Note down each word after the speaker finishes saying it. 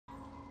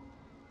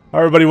Hi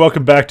everybody,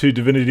 welcome back to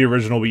Divinity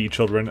Original We Eat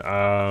Children.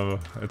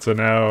 And so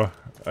now,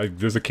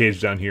 there's a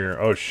cage down here.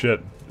 Oh shit,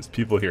 there's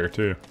people here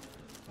too.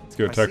 Let's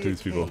go talk to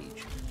these people.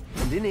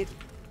 And in it,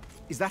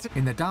 is that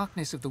In the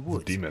darkness of the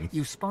woods, demon.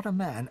 you spot a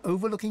man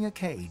overlooking a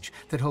cage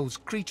that holds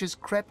creatures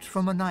crept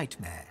from a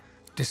nightmare.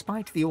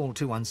 Despite the all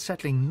too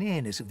unsettling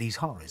nearness of these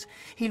horrors,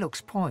 he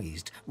looks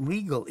poised,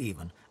 regal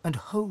even, and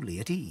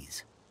wholly at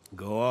ease.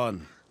 Go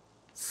on.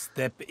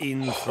 Step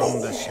in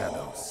from the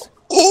shadows.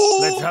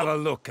 Let's have a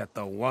look at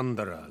the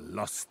wanderer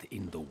lost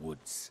in the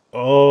woods.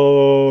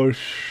 Oh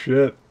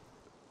shit.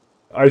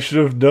 I should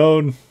have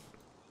known.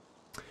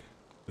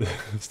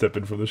 Step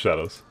in from the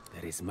shadows.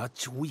 There is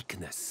much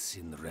weakness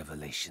in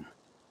Revelation.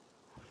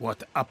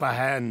 What upper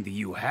hand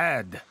you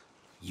had,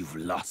 you've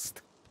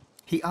lost.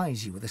 He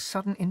eyes you with a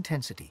sudden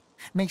intensity,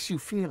 makes you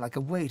feel like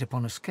a weight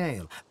upon a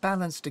scale,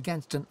 balanced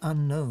against an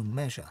unknown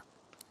measure.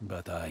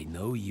 But I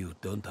know you,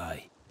 don't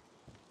I?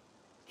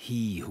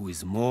 He who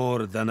is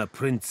more than a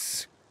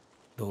prince,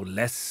 though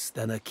less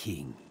than a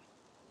king.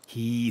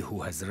 He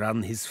who has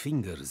run his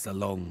fingers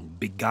along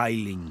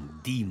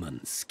beguiling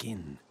demon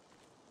skin.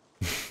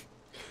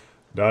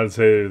 Now I'd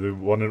say the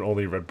one and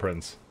only Red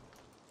Prince.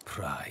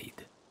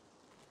 Pride.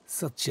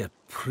 Such a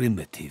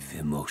primitive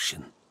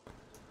emotion.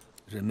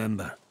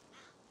 Remember,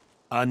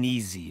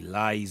 uneasy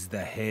lies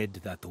the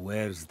head that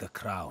wears the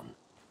crown.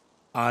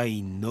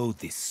 I know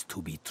this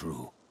to be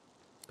true.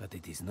 But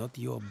it is not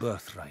your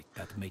birthright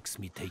that makes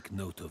me take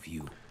note of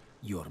you,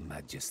 your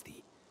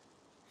majesty.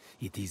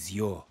 It is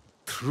your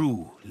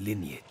true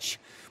lineage,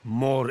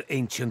 more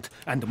ancient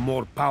and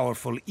more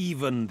powerful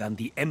even than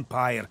the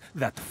empire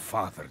that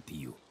fathered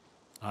you.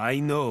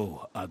 I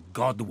know a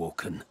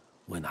god-woken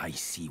when I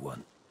see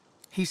one.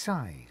 He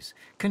sighs,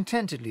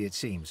 contentedly it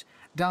seems,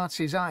 darts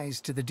his eyes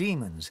to the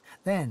demons,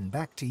 then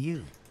back to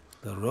you.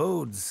 The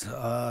roads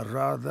are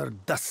rather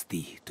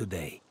dusty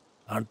today,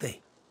 aren't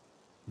they?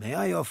 May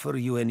I offer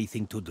you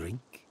anything to drink?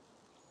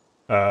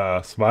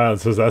 Smile and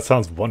says, that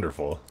sounds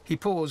wonderful. He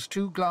pours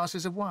 2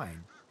 glasses of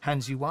wine,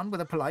 hands you one with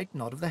a polite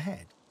nod of the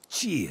head.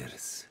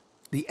 Cheers.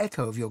 The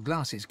echo of your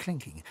glasses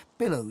clinking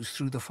billows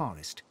through the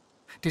forest,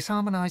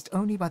 disharmonized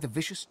only by the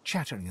vicious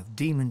chattering of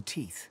demon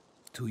teeth.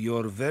 To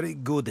your very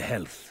good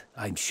health,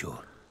 I'm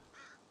sure.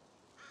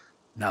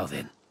 Now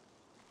then,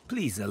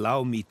 please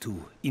allow me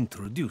to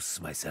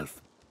introduce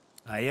myself.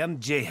 I am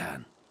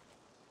Jehan.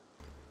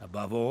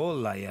 Above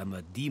all, I am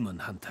a demon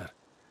hunter.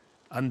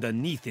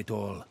 Underneath it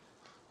all,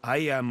 I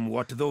am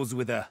what those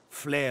with a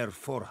flair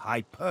for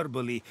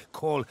hyperbole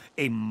call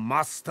a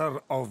master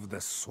of the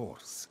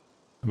source.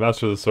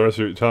 Master of the Source,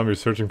 you're telling me you're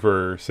searching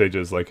for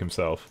sages like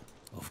himself.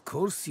 Of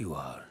course you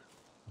are.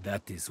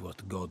 That is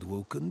what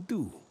Godwoken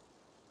do.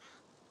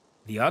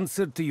 The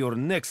answer to your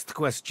next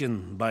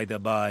question, by the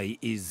by,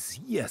 is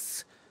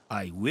yes.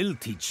 I will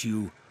teach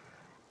you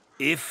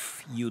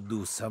if you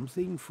do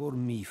something for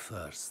me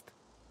first.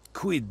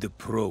 Quid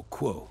pro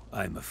quo,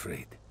 I'm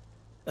afraid.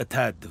 A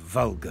tad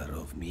vulgar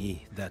of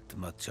me, that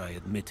much I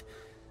admit.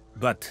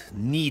 But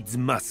needs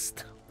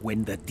must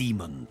when the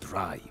demon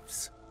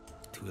drives.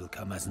 It will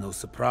come as no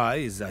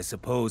surprise, I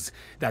suppose,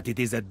 that it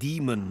is a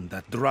demon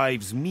that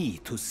drives me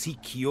to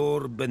seek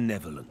your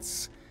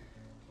benevolence.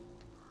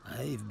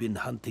 I've been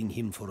hunting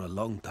him for a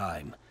long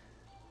time,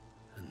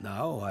 and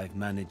now I've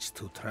managed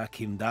to track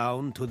him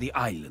down to the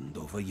island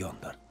over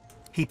yonder.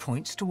 He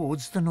points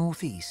towards the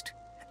northeast.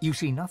 You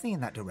see nothing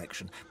in that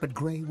direction but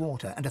grey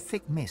water and a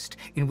thick mist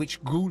in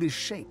which ghoulish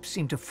shapes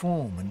seem to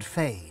form and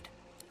fade.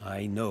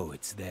 I know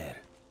it's there.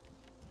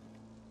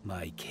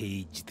 My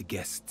caged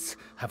guests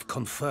have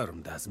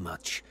confirmed as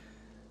much.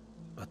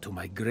 But to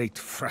my great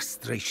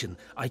frustration,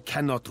 I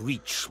cannot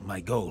reach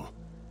my goal.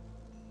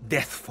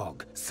 Death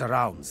fog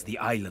surrounds the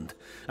island,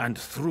 and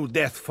through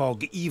death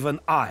fog even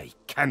I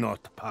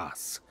cannot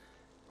pass.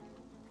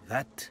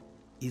 That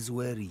is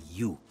where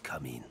you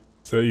come in.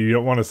 So you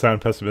don't want to sound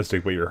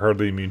pessimistic, but you're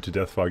hardly immune to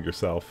death fog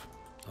yourself.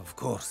 Of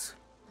course.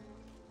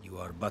 You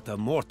are but a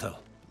mortal,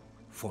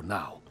 for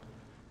now.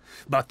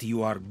 But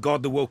you are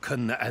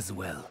God-woken as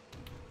well.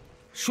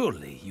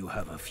 Surely you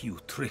have a few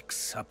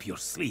tricks up your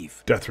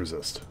sleeve. Death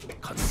resist.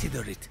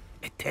 Consider it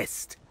a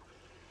test.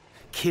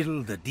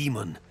 Kill the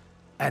demon,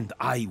 and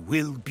I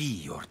will be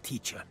your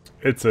teacher.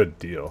 It's a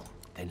deal.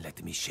 Then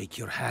let me shake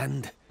your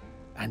hand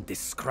and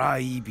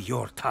describe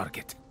your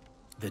target.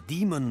 The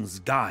demon's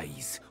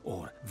guise,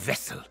 or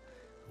vessel,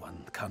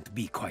 one can't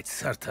be quite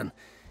certain,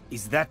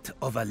 is that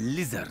of a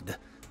lizard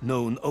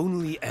known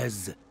only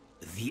as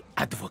the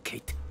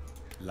Advocate.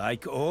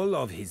 Like all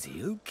of his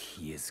ilk,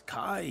 he is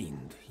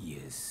kind, he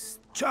is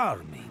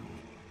charming.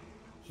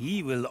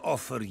 He will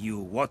offer you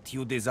what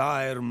you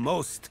desire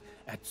most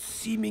at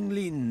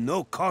seemingly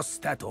no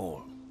cost at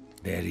all.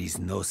 There is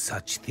no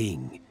such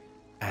thing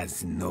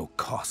as no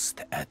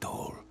cost at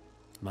all.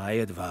 My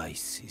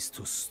advice is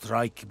to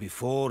strike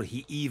before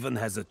he even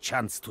has a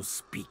chance to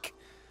speak.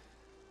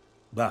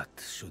 But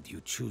should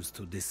you choose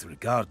to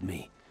disregard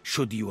me,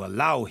 should you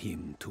allow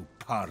him to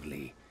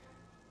parley,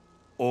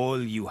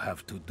 all you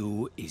have to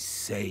do is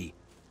say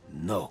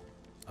no.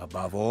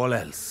 Above all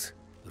else,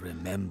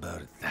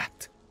 remember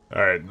that.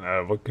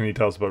 Alright, what can you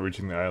tell us about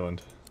reaching the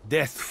island?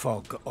 Death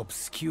fog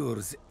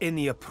obscures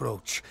any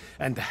approach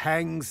and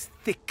hangs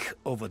thick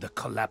over the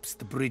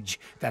collapsed bridge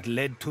that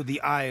led to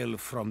the isle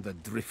from the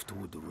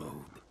Driftwood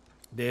Road.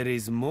 There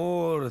is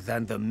more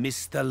than the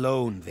mist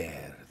alone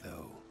there,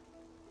 though.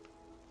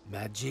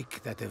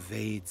 Magic that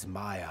evades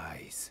my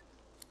eyes.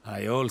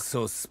 I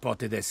also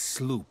spotted a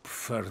sloop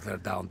further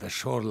down the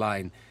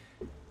shoreline.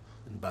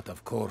 But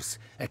of course,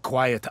 a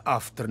quiet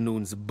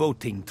afternoon's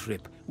boating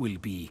trip will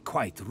be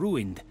quite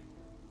ruined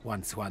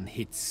once one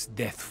hits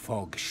death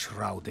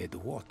fog-shrouded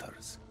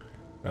waters.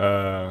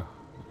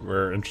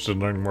 We're interested in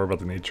learning more about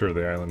the nature of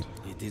the island.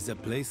 It is a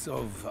place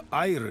of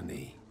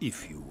irony,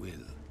 if you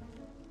will.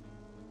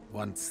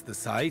 Once the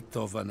site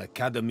of an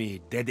academy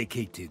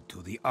dedicated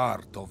to the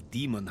art of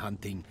demon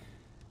hunting,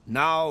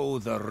 now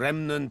the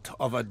remnant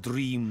of a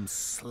dream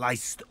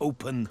sliced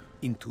open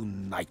into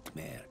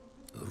nightmare.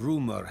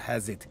 Rumor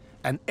has it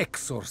an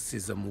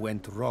exorcism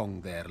went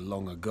wrong there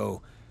long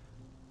ago,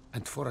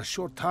 and for a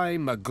short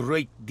time a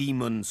great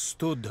demon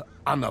stood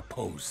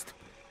unopposed.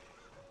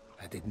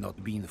 Had it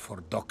not been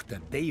for Dr.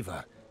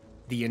 Deva,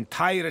 the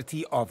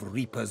entirety of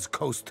Reaper's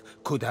Coast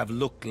could have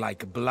looked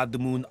like Blood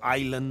Moon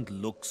Island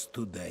looks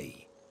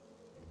today.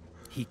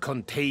 He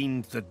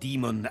contained the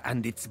demon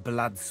and its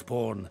blood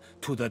spawn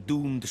to the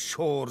doomed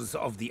shores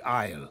of the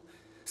isle,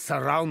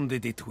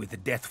 surrounded it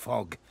with death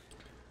fog,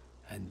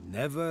 and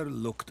never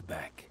looked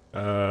back.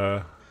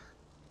 Tell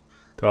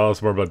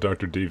us more about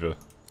Dr. Deva.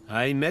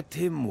 I met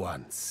him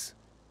once,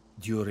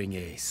 during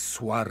a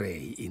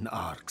soiree in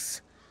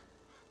Arx.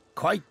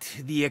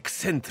 Quite the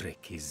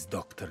eccentric is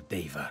Dr.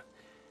 Deva.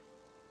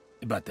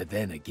 But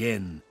then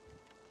again...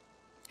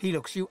 He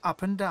looks you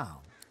up and down.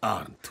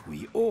 Aren't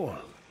we all?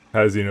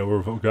 How does he know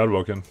we're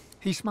godwoken?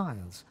 He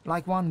smiles,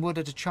 like one would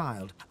at a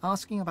child,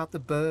 asking about the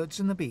birds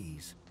and the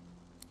bees.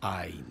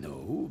 I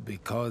know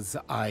because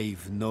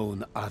I've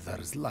known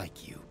others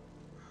like you.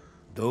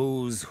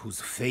 Those whose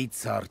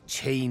fates are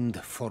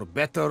chained, for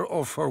better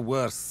or for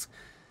worse,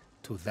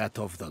 to that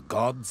of the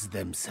gods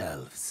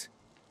themselves.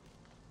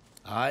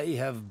 I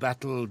have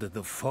battled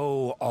the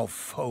foe of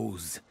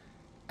foes,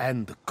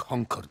 and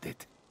conquered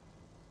it.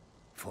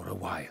 For a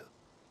while.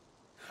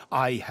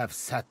 I have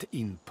sat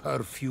in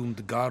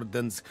perfumed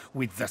gardens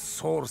with the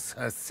source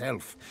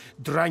herself,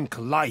 drank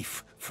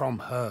life from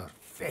her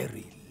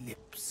very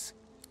lips.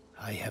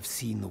 I have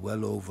seen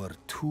well over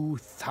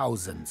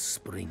 2,000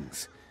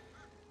 springs,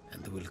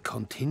 and will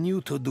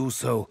continue to do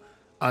so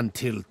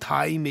until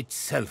time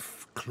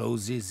itself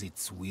closes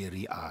its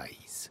weary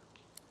eyes.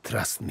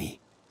 Trust me,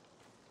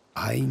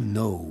 I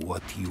know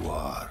what you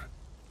are,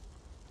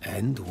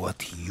 and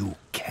what you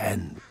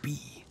can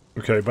be.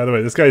 Okay, by the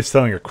way, this guy's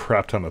selling a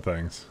crap ton of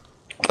things.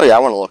 Oh yeah, I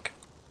want to look.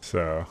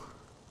 So,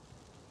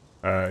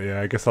 yeah,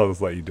 I guess I'll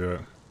just let you do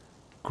it.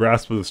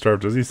 Grasp of the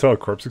Starved. Does he sell a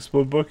Corpse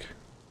Explode book?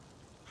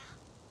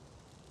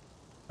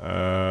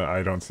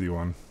 I don't see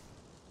one.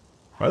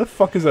 Why the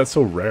fuck is that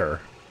so rare?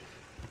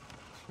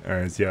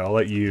 Alright, yeah, I'll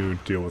let you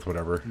deal with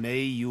whatever. May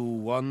you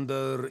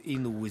wander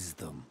in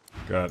wisdom.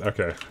 God,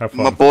 okay, have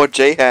fun. My boy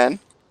J-Han.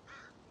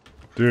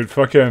 Dude,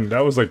 fucking,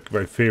 that was like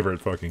my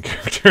favorite fucking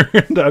character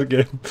in that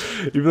game.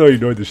 Even though he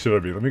annoyed the shit out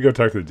of me. Let me go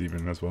talk to the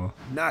demon as well.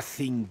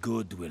 Nothing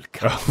good will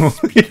come Oh, of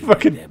speaking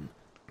fucking... with them.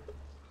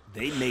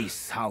 They may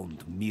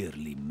sound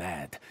merely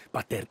mad,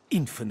 but they're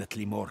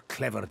infinitely more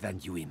clever than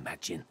you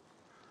imagine.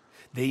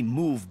 They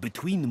move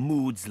between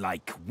moods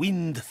like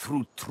wind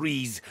through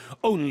trees,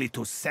 only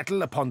to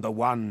settle upon the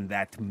one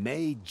that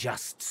may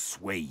just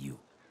sway you.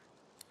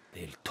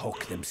 They'll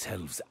talk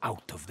themselves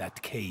out of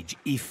that cage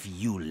if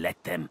you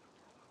let them.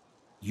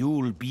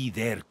 You'll be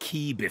their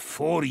key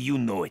before you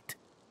know it.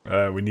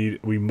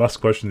 We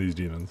must question these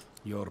demons.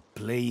 You're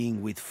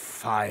playing with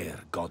fire,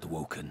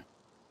 Godwoken.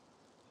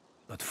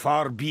 But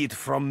far be it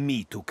from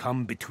me to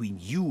come between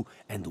you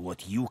and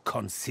what you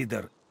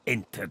consider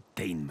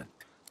entertainment.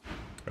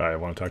 I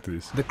want to talk to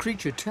these. The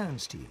creature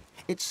turns to you.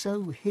 It's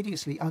so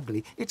hideously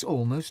ugly, it's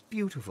almost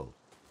beautiful.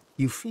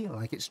 You feel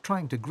like it's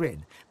trying to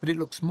grin, but it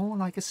looks more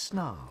like a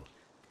snarl.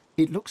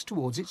 It looks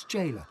towards its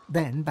jailer,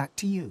 then back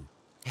to you.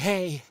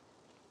 Hey,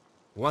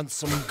 want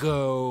some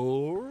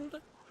gold?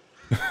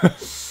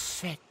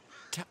 Set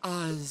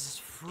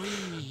us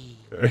free.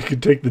 I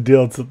can take the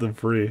deal and set them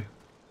free.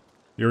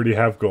 You already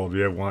have gold,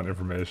 you want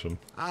information.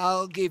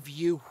 I'll give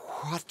you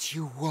what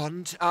you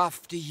want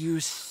after you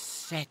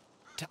set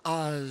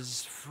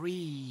us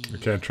free. I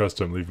can't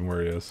trust him, leave him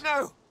where he is.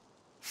 No!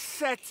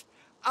 Set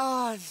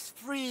us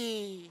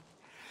free!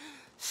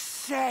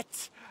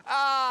 Set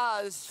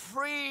us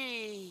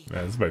free!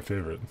 Man, this is my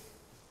favorite.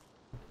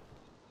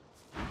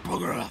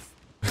 Bugger off.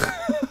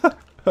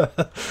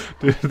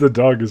 Dude, the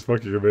dog is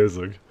fucking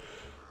amazing.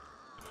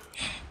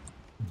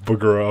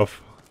 Booger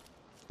off.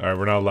 Alright,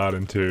 we're not allowed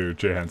into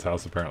Jahan's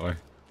house, apparently.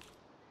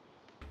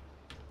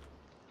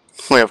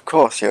 Wait, of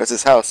course, yeah, it's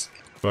his house.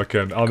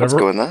 Fucking, Let's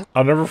go in there.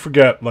 I'll never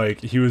forget,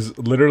 like, he was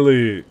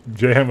literally,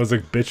 Jahan was,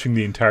 like, bitching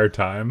the entire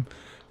time,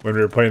 when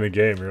we were playing the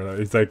game.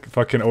 It's like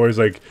fucking always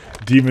like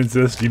demons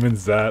this,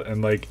 demons that,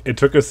 and like it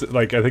took us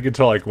like I think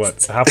until like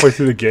what halfway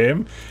through the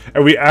game,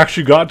 and we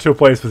actually got to a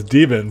place with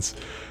demons,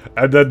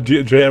 and then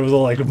Jan was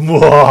all like,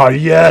 "Whoa,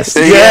 yes,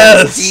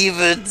 yes,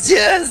 demons,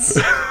 yes."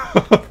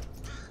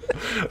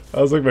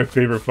 That was like my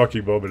favorite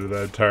fucking moment of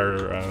that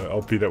entire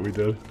LP that we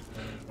did.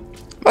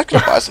 I'm not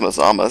gonna buy some of this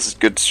armor. This is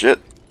good shit.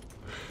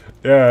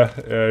 Yeah,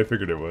 I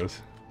figured it was.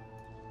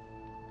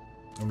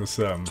 I'm just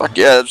Fuck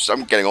yeah,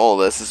 I'm getting all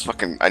of this. This is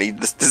fucking. I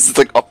need this. This is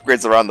like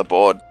upgrades around the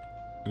board.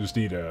 I just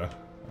need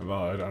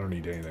well, I don't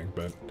need anything,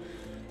 but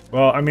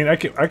well, I mean, I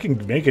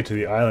can make it to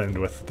the island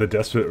with the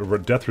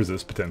death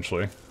resist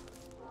potentially.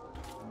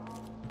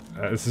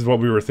 This is what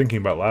we were thinking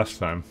about last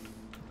time.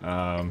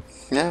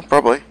 Yeah,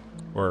 probably.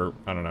 Or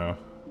I don't know.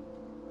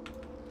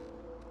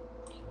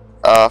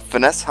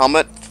 Finesse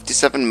helmet,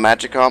 57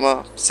 magic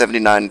armor,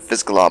 79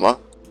 physical armor.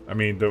 I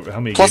mean, how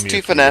many? Plus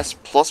 2 finesse,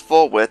 plus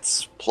 4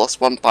 wits,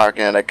 plus 1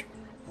 pyrokinetic,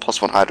 plus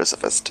 1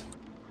 hydrosophist.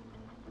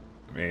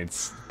 I mean,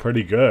 it's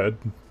pretty good,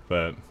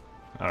 but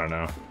I don't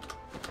know.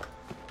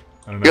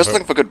 You're also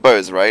looking for good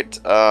bows, right?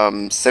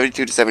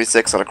 72 to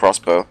 76 on a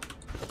crossbow.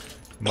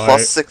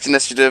 Plus 6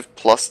 initiative,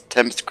 plus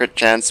 10 crit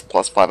chance,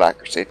 plus 5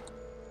 accuracy.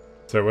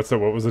 So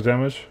what was the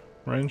damage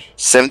range?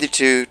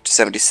 72 to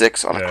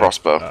 76 on a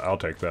crossbow. I'll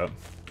take that.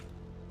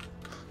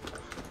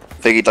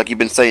 Figured, like you've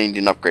been saying, you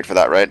didn't upgrade for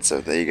that, right?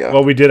 So there you go.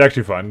 Well, we did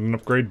actually find an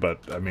upgrade, but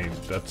I mean,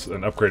 that's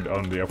an upgrade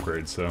on the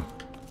upgrade, so.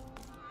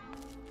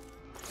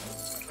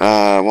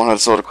 100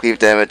 sword of cleave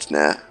damage?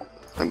 Nah,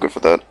 I'm good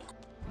for that.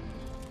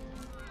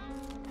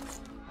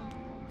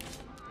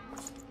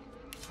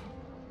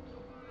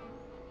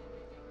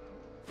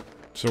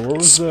 So what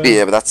was the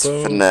Spear, but that's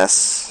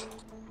finesse.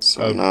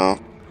 So no.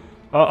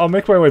 I'll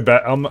make my way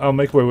back. I'll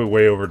make my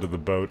way over to the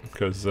boat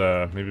because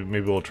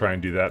maybe we'll try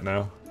and do that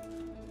now.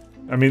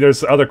 I mean,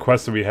 there's other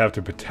quests that we have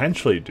to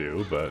potentially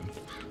do, but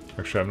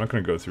actually, I'm not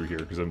going to go through here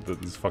because this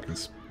is fucking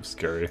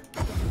scary.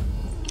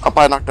 I'll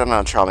buy knockdown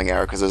on a charming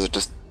arrow because those are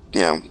just,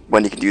 you know,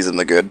 when you can use them,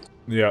 they're good.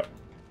 Yeah.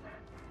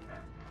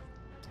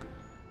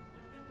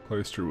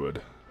 Cloister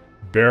wood,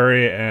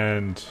 berry,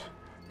 and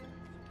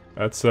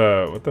that's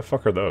what the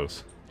fuck are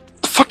those?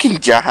 Fucking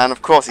Jahan,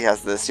 of course he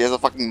has this. He has a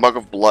fucking mug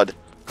of blood.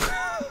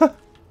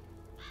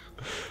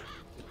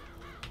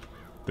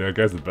 Yeah, that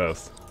guy's the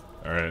best.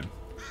 Alright.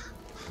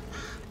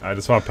 I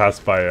just want to pass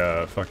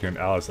by fucking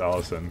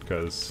Allison,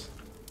 because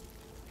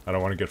I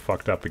don't want to get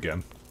fucked up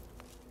again.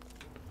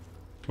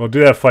 We'll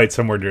do that fight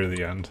somewhere near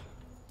the end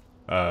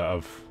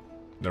of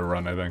the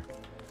run, I think.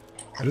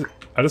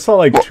 I just saw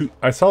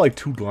like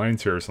two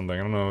lines here or something.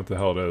 I don't know what the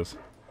hell it is.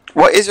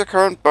 What is your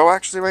current bow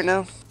actually right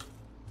now?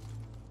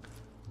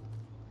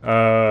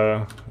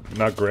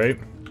 Not great.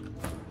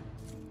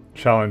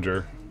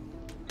 Challenger.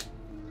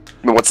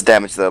 I mean, what's the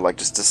damage though? Like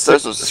just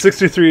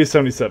 63 to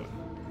 77.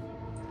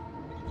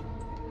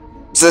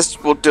 So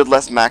this will do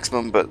less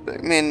maximum, but I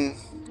mean,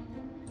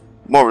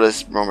 more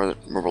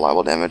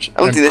reliable damage. I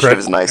don't think the initiative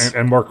is nice.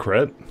 And more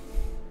crit.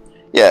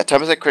 Yeah,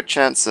 10% crit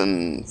chance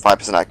and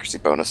 5% accuracy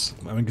bonus.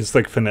 I mean, just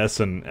like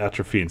finesse and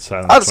atrophy and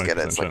silence. I'll just get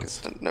it. It's like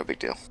it's no big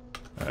deal.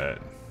 Alright.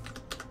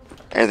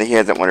 Anything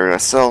here that we're gonna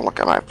sell?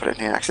 Look, I might put it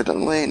in here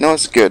accidentally. No,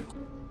 it's good.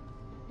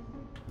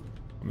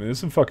 I mean, there's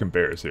some fucking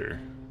bears here.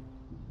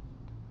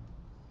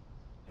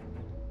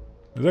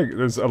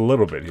 There's a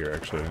little bit here,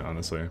 actually,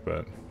 honestly,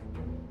 but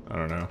I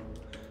don't know.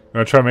 You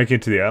wanna try making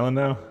it to the island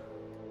now?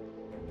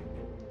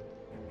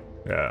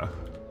 Yeah.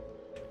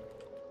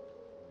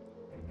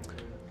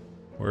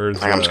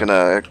 Where's I'm just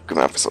gonna go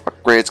out for some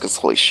upgrades, because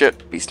holy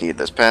shit, Beast needed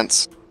those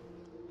pants.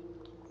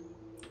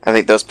 I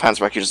think those pants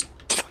were actually just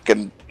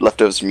fucking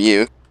leftovers from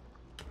you.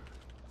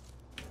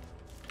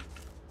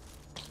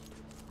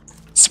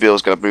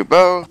 Spiel's got a blue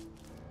bow.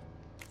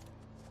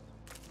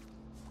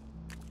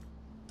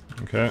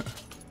 Okay.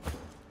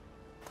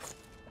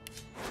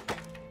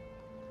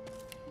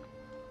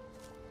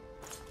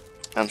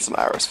 And some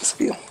arrows for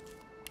Spiel.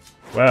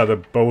 Wow, the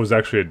bow was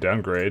actually a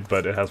downgrade,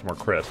 but it has more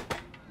crit.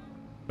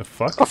 The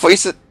fuck? I thought you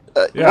said...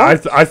 yeah,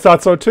 I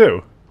thought so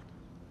too.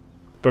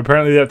 But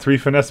apparently that 3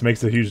 finesse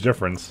makes a huge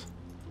difference.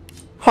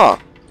 Huh.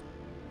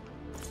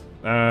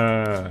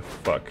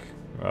 Fuck.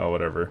 Well,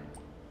 whatever.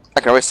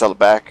 I can always sell it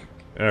back.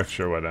 Yeah,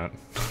 sure, why not?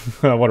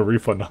 I want a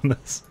refund on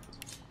this.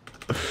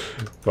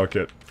 Fuck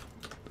it.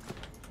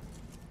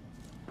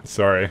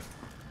 Sorry.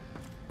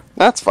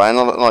 That's fine,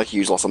 not a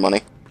huge loss of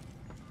money.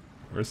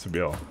 Where's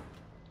Sabil?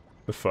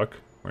 The fuck?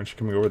 Why aren't you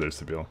coming over there,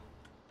 Sabil?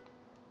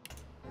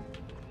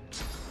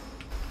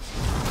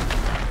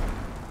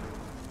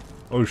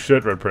 Oh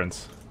shit, Red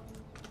Prince.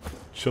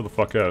 Chill the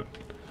fuck out.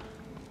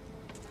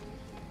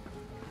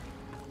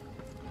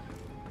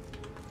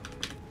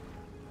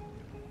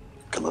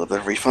 Got a little bit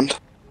of refund.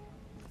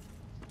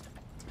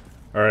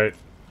 Alright.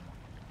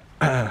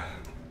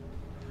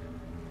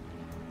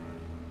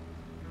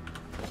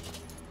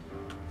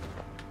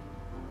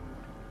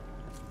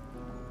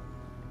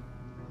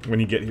 When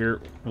you get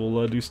here,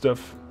 we'll do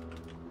stuff.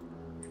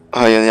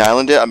 Oh, you're on the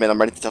island yet? I mean, I'm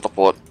ready to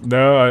teleport.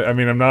 No, I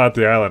mean, I'm not at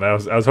the island. I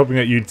was hoping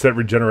that you'd set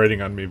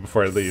regenerating on me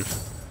before I leave.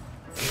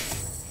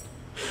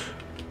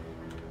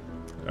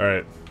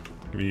 Alright.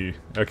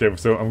 Okay,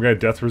 so I'm gonna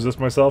death resist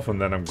myself,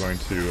 and then I'm going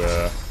to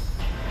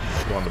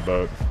go on the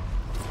boat.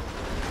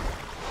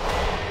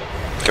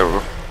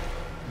 Go.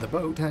 The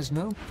boat has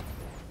no...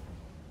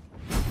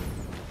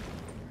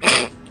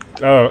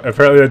 Oh,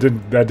 apparently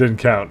that didn't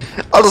count.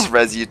 I'll just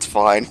res you, it's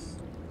fine.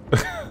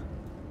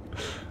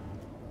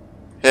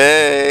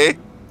 Hey!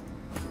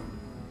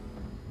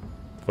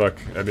 Fuck,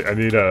 I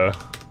need a...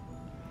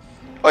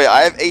 Oh yeah,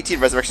 I have 18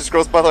 resurrection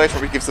scrolls, by the way,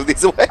 before we give some of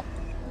these away.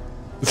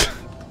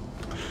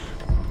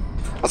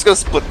 I was gonna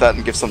split that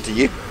and give some to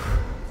you.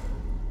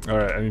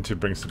 Alright, I need to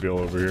bring Sabine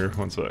over here.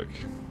 One sec.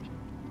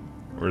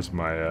 Where's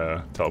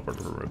my teleport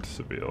over to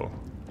Sabine?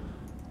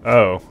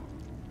 Oh.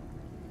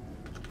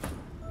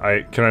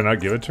 Can I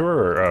not give it to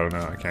her? Or, oh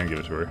no, I can't give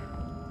it to her.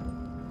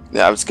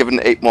 Yeah, I was given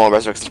 8 more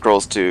resurrection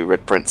scrolls to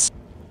Red Prince.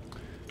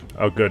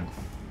 Oh, good.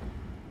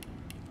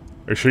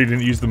 Are you sure you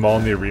didn't use them all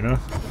in the arena?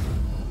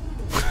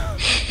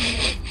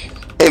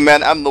 Hey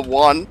man, I'm the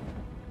one.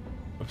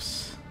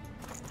 Oops.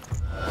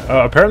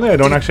 Apparently I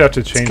don't actually have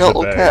to change the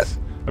Skeletal bags.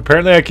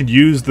 Apparently I can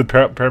use the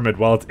pyramid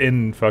while it's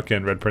in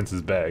fucking Red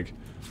Prince's bag.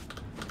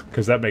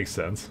 Because that makes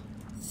sense.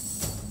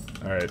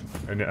 Alright,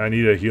 I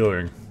need a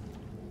healing.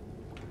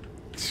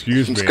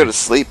 Excuse me. Just go to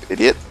sleep,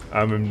 idiot.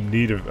 I'm in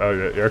need of... Oh,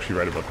 yeah, you're actually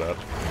right about that.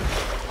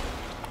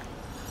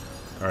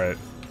 Alright.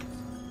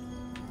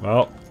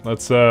 Well,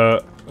 let's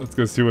go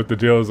see what the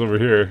deal is over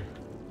here.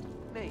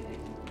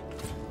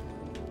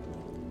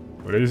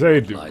 What did you say?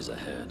 Lies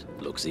ahead.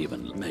 Looks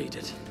even made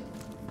it.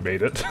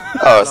 Made it?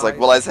 Oh, it's like,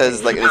 well, I said,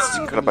 it's like, it's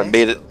I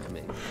made it.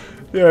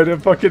 Yeah, I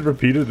didn't fucking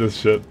repeated this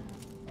shit.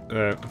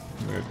 I'm gonna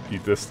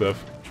eat this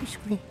stuff. She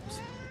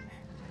screams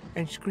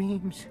and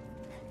screams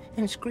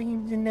and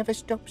screams and never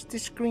stops the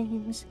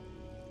screams.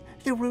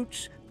 The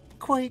roots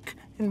quake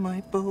and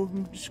my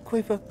bones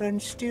quiver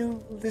and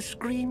still the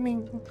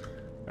screaming.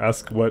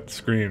 Ask what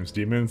screams.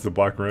 Demons? The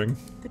Black Ring?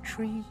 The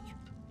tree,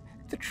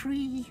 the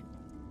tree,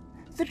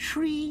 the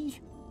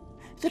tree.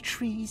 The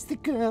tree's the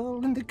girl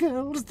and the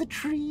girl's the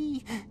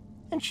tree.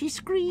 And she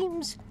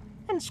screams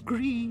and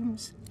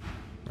screams.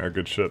 Ah,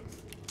 good shit.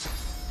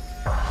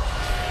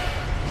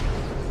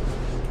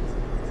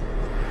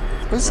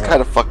 This is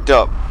kind of fucked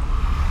up.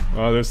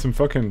 Oh, there's some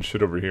fucking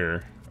shit over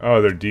here.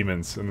 Oh, they're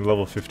demons, and they're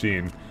level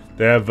 15.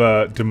 They have,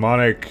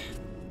 demonic...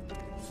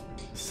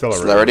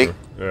 Celerity?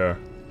 Yeah.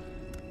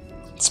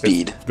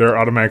 Speed. They're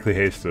automatically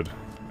hasted,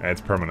 and it's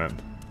permanent.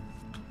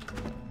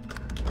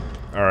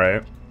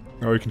 Alright.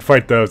 Oh, we can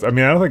fight those. I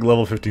mean, I don't think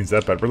level 15 is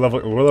that bad. We're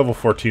level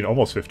 14,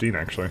 almost 15,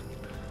 actually.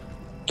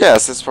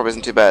 Yes, this probably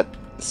isn't too bad.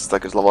 This is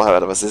like a level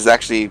ahead of us. This is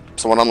actually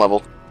someone on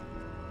level.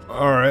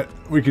 Alright,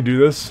 we could do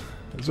this.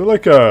 Is there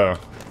like a...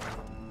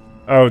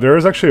 Oh, there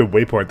is actually a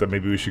waypoint that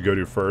maybe we should go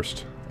to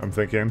first, I'm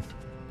thinking.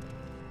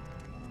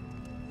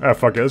 Ah,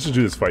 fuck it. Let's just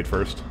do this fight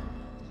first.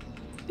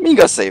 I mean, you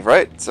gotta save,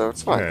 right? So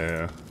it's fine.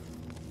 Yeah.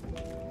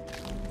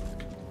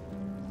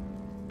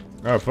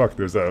 Oh, fuck.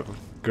 There's a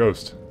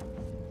ghost.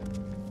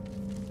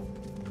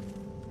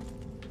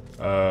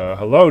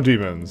 Hello,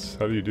 demons.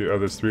 How do you do... Oh,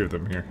 there's 3 of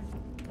them here.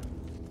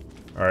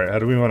 Alright, how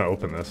do we want to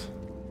open this?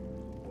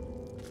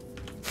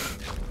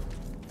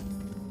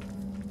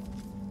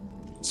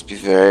 Just be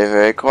very,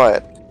 very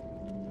quiet.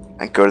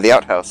 And go to the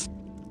outhouse.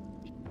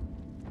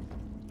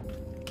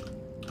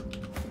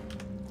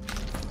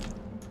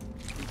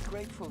 Be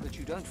grateful that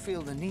you don't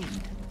feel the need.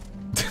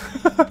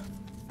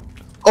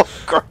 Oh,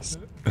 of course.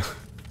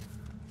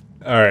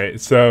 Alright,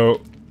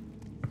 so...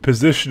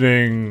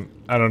 Positioning...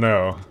 I don't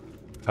know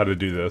how to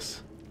do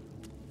this.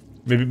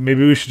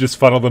 Maybe we should just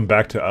funnel them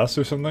back to us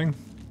or something?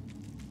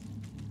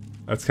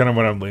 That's kind of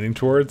what I'm leaning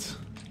towards.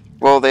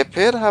 Well, they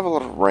appear to have a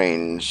lot of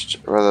range.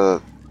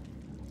 Rather...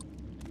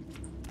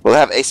 Well, they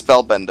have a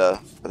spellbender,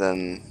 but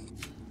then...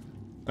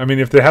 I mean,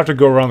 if they have to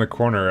go around the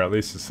corner, at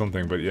least it's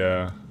something, but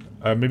yeah.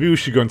 Maybe we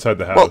should go inside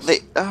the house. Well, they,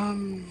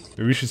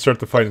 Maybe we should start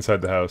the fight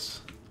inside the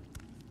house.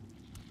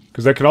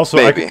 Because I can also...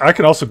 Maybe. I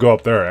can also go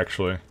up there,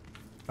 actually.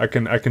 I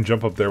can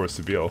jump up there with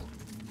Sabine.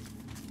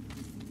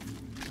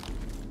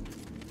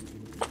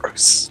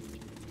 Gross.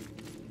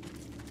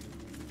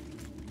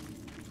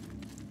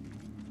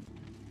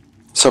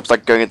 So it's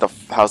like going into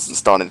the house and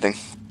start anything.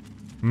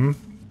 Hmm?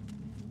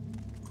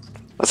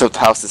 Let's hope the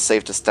house is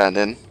safe to stand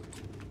in.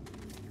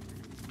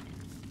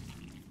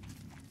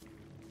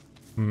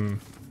 Hmm.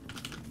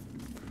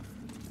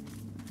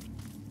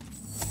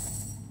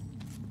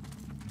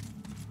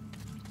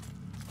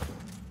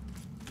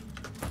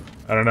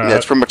 I don't know. Yeah,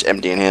 it's pretty much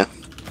empty in here.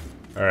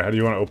 Alright, how do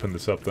you want to open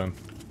this up then?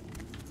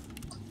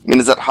 I mean,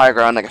 is that high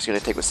ground I guess you're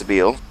gonna take with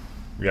Sabine?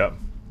 Yep.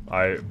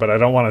 But I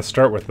don't want to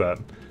start with that.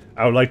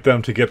 I would like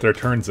them to get their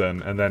turns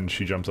in, and then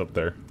she jumps up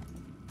there.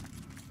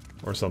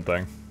 Or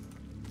something.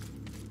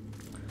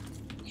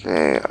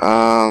 Okay,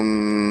 I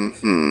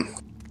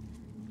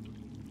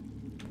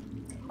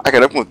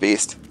can open with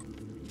Beast.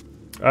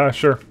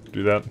 Sure.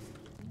 Do that.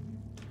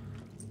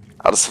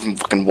 I'll just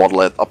fucking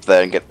waddle it up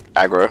there and get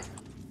aggro.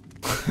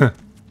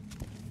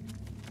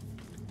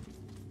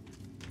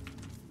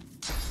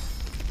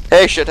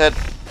 Hey, shithead!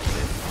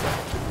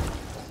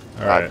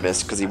 I Alright.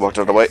 missed because he walked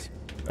out of the way.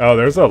 Oh,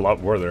 there's a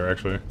lot more there,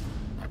 actually.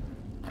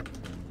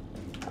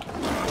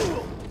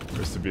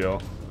 Where's the BL?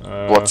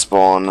 Blood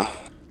spawn.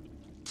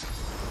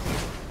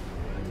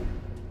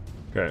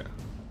 Okay.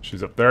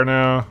 She's up there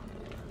now.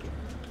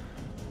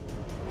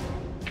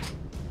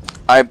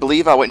 I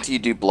believe I'll wait until you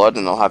do blood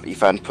and I'll have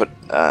Ethan put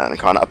an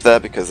Incarnate up there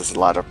because there's a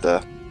ladder up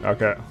there.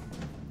 Okay.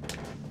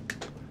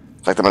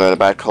 In fact, I'm in a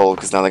bad cold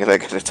because now they're gonna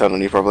get a turn on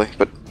you probably,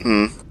 but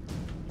Alright,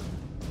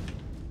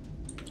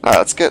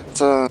 let's get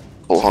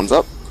Bullhorns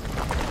up.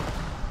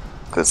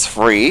 Cause it's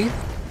free.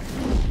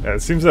 Yeah,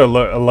 it seems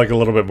like a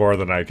little bit more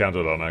than I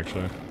counted on,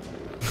 actually.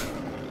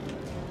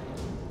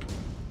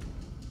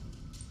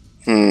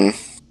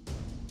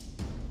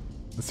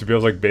 This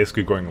feels like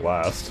basically going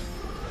last.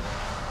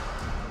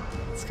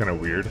 It's kind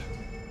of weird.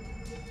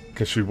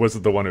 Because she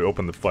wasn't the one who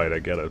opened the fight, I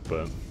get it,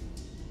 but...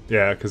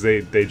 Yeah, because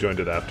they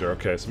joined it after.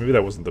 Okay, so maybe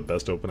that wasn't the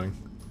best opening.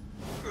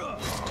 I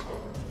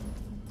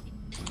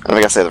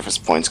think I say the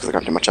first points because I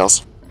can't do much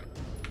else.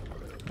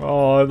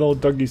 Oh, little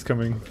Dougie's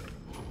coming.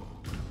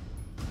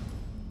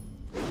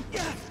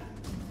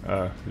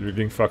 You're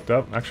getting fucked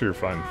up? Actually, you're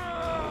fine.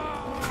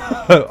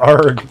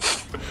 Arg!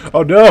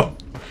 Oh no!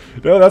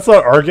 No, that's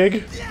not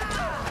Arging!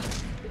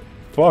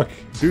 Fuck.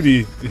 Dude,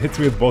 he hits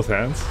me with both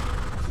hands.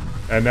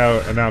 And now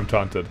I'm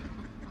taunted.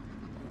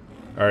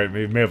 Alright,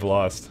 we may have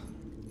lost.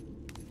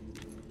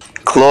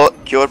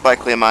 Cured by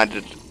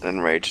clear-minded and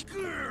enraged.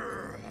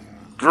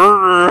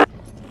 What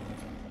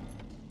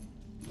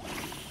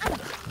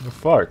the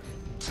fuck?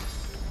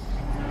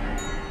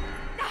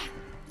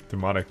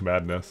 Demonic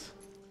madness.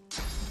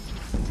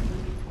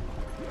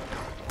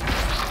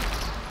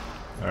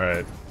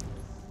 Alright.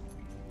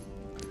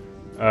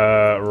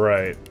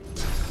 Right.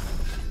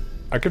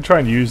 I could try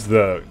and use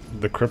the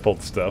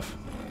crippled stuff.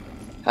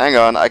 Hang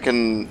on, I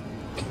can...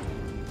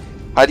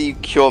 How do you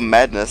cure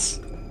madness?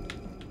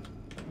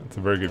 That's a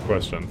very good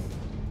question.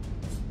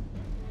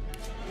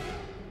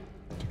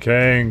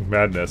 Decaying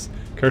madness.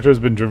 Character has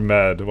been driven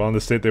mad. While in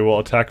the state, they will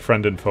attack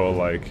friend and foe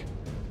alike.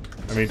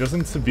 I mean,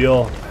 doesn't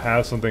Sabine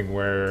have something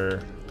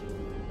where...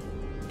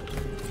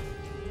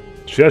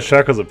 She has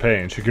Shackles of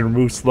Pain. She can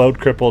remove slowed,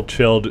 crippled,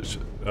 chilled...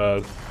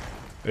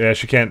 yeah,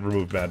 she can't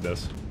remove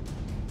madness.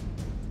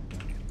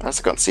 I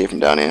just can't see it from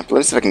down here. But let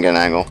me see if I can get an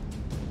angle.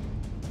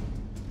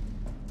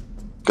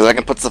 Because I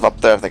can put stuff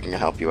up there if they can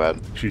help you out.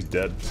 She's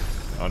dead,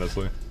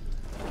 honestly.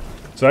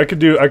 So I could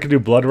do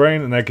Blood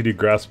Rain and I could do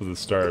Grasp of the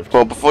Starved.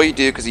 Well, before you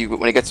do, because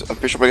when he gets, I'm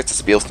pretty sure when he gets to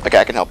Spiel, okay,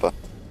 I can help her.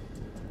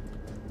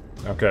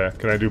 Okay,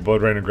 can I do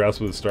Blood Rain and Grasp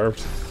of the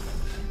Starved?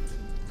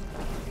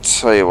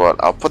 Tell you what,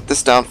 I'll put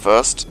this down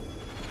first.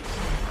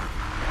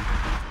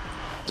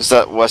 Just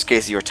that worst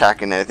case you're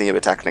attacking anything, you're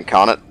attacking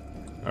Incarnate.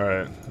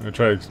 Alright, I'm gonna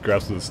try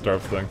Grasp of the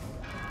Starved thing.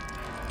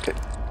 Okay.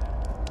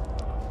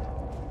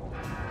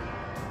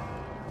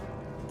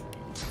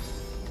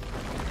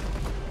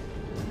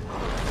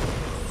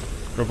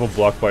 Purple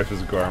block life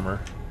is armor.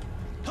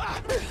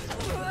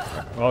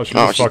 Oh, she's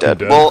she's fucking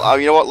dead. Well,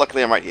 you know what?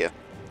 Luckily, I'm right here.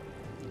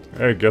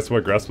 Hey, guess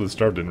what? Grasp of the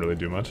Starved didn't really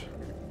do much.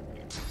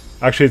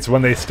 Actually, it's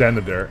when they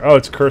standed there. Oh,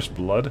 it's Cursed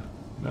Blood?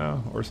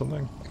 No, or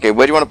something? Okay,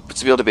 where do you want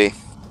Sabine to be?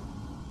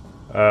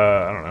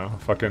 I don't know.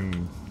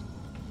 Fucking...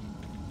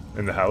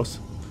 in the house?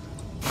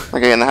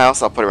 Okay, in the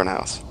house? I'll put her in the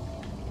house.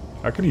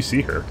 How can you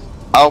see her?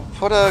 I'll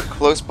put her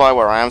close by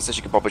where I am so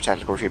she can probably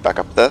tactical retreat back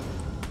up there.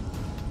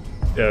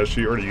 Yeah,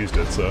 she already used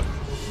it, so...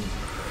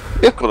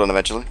 Yeah, cool down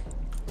eventually.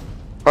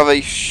 However,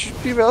 you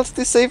should be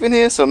relatively safe in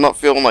here, so I'm not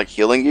feeling like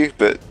healing you,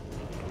 but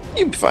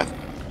you'll be fine.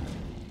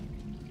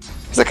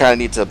 Because I kind of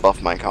need to buff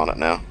my Incarnate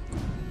now.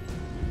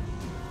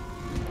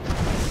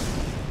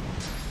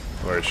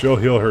 Alright, she'll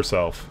heal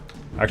herself.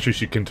 Actually,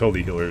 she can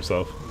totally heal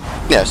herself.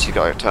 Yeah, she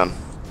got her turn.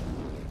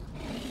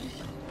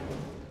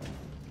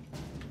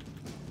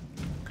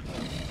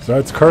 So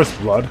that's Cursed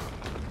Blood.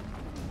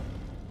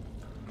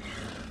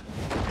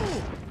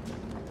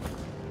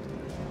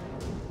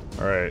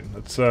 Alright,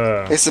 let's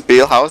Hey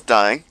Sabine, how is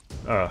dying?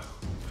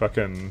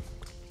 fucking...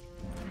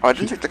 Oh, I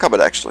didn't take the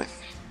cupboard actually.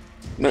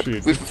 No, Actually,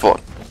 we've fought.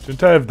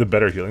 Didn't I have the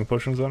better healing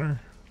potions on her?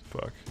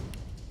 Fuck.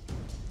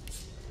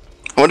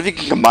 I wonder if you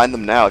can combine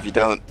them now if you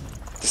don't.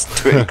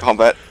 Just do it in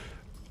combat.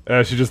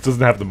 She just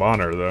doesn't have them on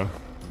her, though.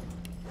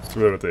 That's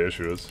really what the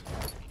issue is.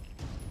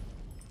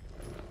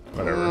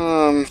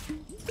 Whatever.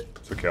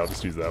 It's okay, I'll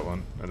just use that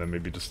one. And then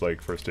maybe just,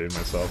 like, first aid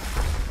myself.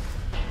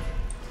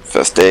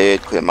 First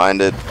aid,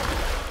 clear-minded.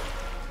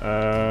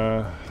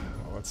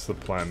 What's the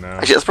plan now?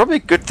 Actually, it's probably a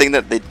good thing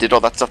that they did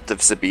all that stuff to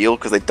Sabine,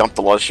 because they dumped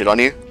a lot of shit on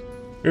you.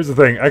 Here's the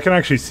thing, I can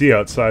actually see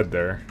outside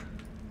there.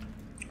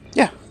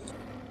 Yeah.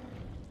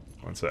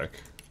 One sec.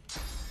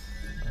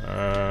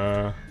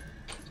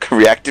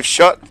 Reactive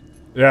shot?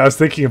 Yeah, I was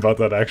thinking about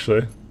that,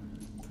 actually.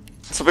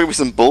 It's probably be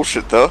some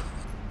bullshit, though.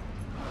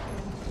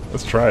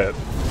 Let's try it.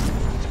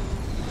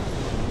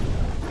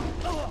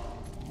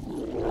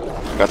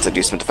 Got to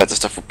do some defensive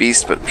stuff for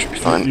Beast, but should be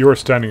fine. You are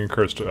standing in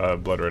Cursed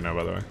Blood right now,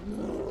 by the way.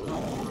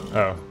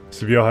 Oh,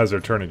 Sabine has her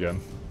turn again.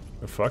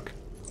 The fuck?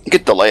 You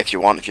could delay if you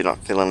want, if you're not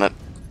feeling it.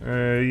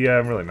 Yeah,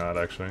 I'm really not,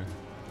 actually.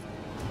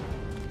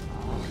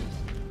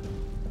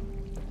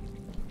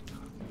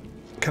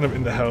 kind of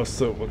in the house,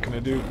 so what can I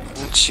do?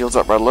 Shields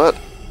up, red alert.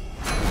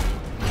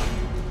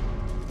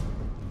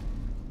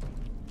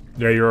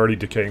 Yeah, you're already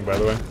decaying, by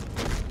the way.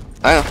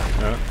 I know.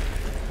 Yeah.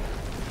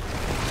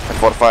 I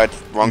fortified.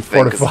 Wrong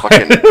thing. 'Cause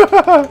Fortified.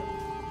 fucking.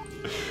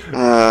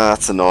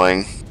 That's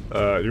annoying. You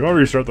want to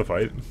restart the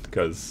fight?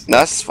 Because No,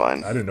 that's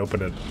fine. I didn't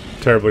open it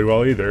terribly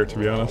well either, to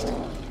be honest.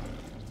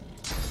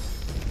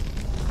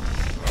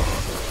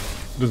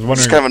 Just It's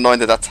wondering. kind of annoying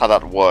that that's how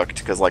that worked,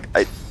 because like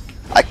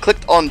I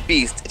clicked on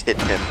Beast, it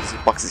hit him. This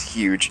box is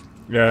huge.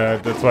 Yeah,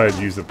 that's why I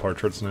use the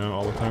portraits now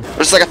all the time. But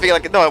it's like I feel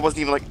like no, it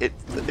wasn't even like it.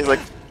 It's like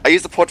I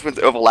used the portraits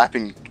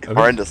overlapping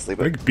horrendously. I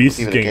But think Beast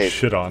is even getting engaged.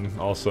 shit on,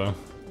 also.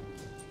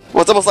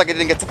 Well, it's almost like I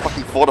didn't get to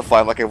fucking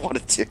fortify him like I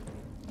wanted to.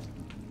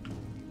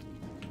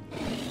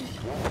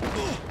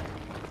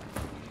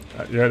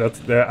 Yeah, that's.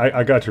 Yeah,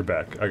 I got your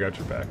back. I got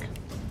your back,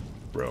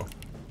 bro.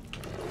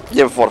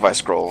 You have a fortify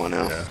scroll, I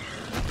know. Yeah.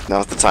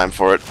 Now's the time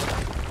for it.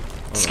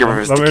 Just get rid of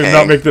his Let me decay.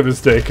 not make the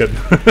mistake and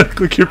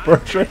click your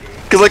portrait.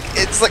 Cause like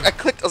it's like I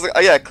clicked. I was like, oh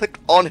yeah, I clicked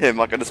on him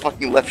like on his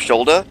fucking left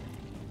shoulder.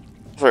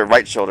 Sorry,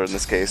 right shoulder in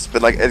this case.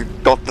 But like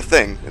it got the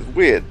thing. It's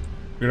weird.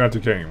 You're not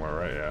decaying anymore,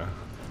 right? Yeah.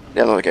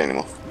 Yeah, I'm not decaying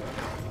anymore.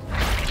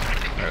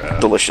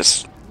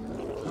 Delicious.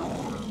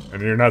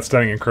 And you're not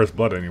stunning in Cursed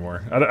Blood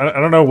anymore. I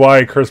don't know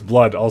why Cursed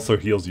Blood also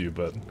heals you,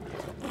 but...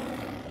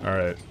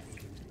 Alright.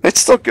 It's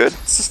still good.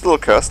 It's just a little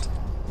cursed.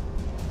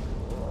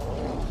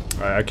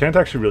 I can't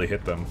actually really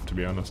hit them, to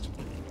be honest.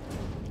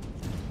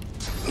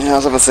 Yeah, I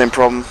was having the same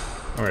problem.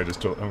 Alright,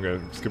 I'm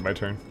gonna skip my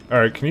turn.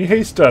 Alright, can you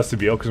haste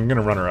Sibyl, because I'm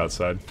gonna run her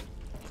outside.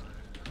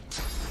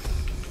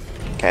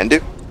 Can do.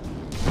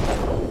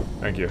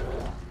 Thank you.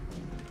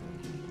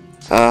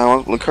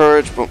 Well,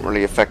 encourage won't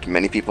really affect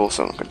many people,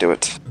 so I'm not gonna do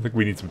it. I think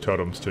we need some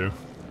totems, too.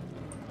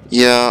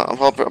 Yeah, I'm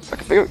hoping.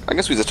 I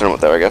guess we just turn them up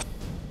there, I guess.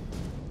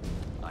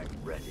 I'm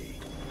ready.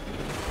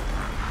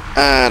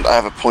 And I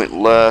have a point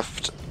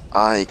left.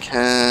 I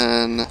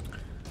can.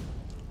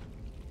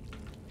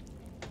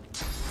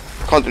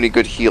 Can't do any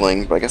good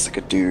healing, but I guess I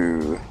could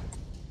do.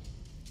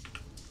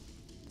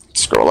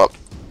 Scroll up.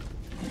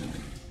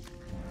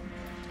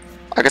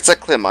 I could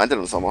set clear-minded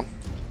on someone.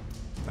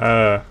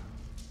 I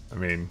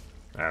mean,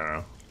 I don't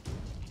know.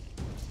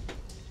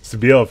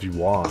 Sibyl if you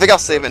want. I think I'll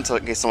save it until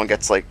in case someone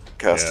gets like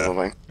cursed or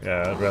something.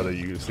 Yeah, I'd rather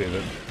you save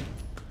it.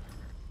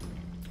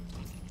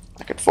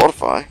 I could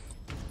fortify.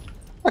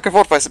 I could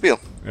fortify Sibyl.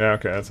 Yeah,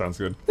 okay, that sounds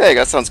good. There you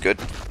go, that sounds good.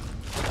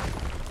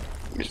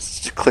 Let me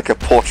just click a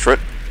portrait.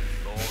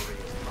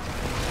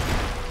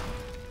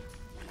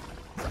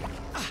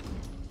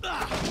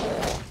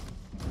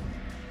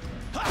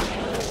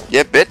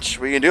 Yeah, bitch,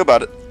 what are you gonna do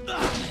about it?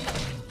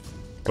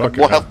 Fuck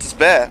What it, health to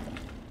spare?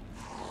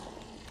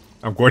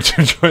 I'm going to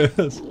enjoy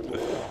this.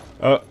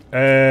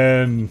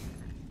 And...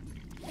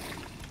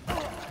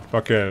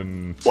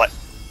 Fucking... What?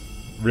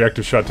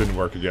 Reactive shot didn't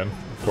work again,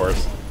 of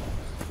course.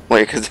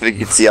 Wait, because you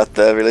can see out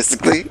there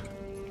realistically.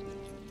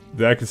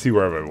 Then I can see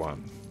wherever I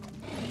want.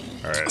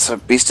 Alright, So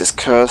Beast is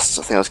cursed,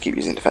 so I think I'll just keep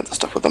using defensive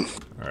stuff with them.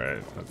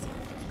 alright, let's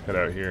head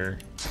out here.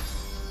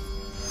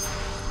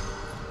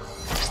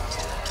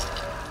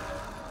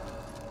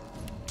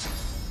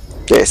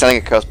 Yeah, sending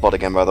a cursed bot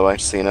again, by the way,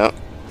 just so you know.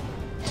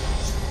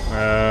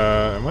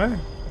 Am I?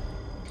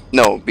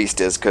 No, Beast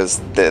is, because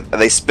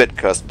they spit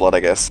cursed blood, I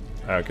guess.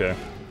 Okay.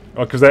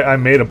 Oh, because I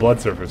made a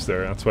blood surface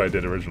there, that's what I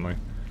did originally.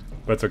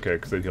 But that's okay,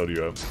 because they healed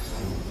you up.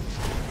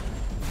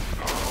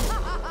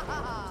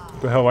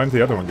 What the hell, why didn't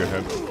the other one get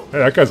hit? Hey,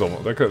 that guy's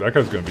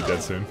gonna be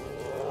dead soon.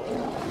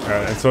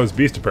 And so is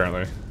Beast,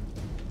 apparently.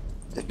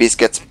 If Beast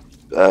gets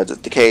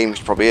decaying,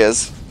 which probably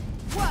is,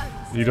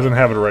 He doesn't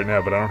have it right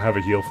now, but I don't have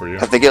a heal for you.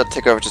 I think it'll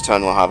take over his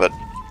turn, we'll have it.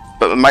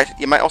 But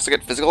he might also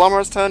get physical armor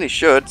his turn, he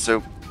should, so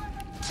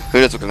who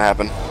knows what's gonna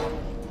happen.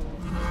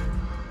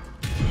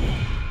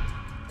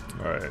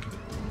 Alright.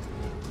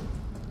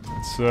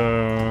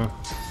 So...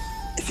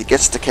 If he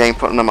gets decaying,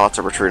 put him in the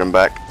to retreat him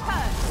back.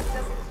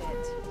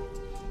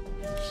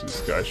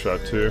 This guy shot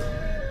too.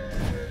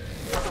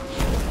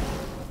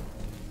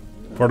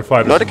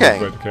 Fortified No is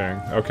decaying. decaying.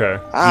 Okay.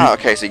 Ah,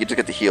 okay, so you get to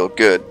get the heal,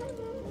 good.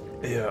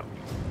 Yeah.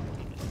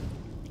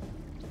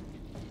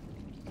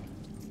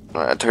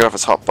 Alright, I took it off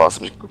his hot boss,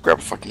 I'm just gonna grab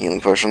a fucking healing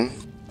potion.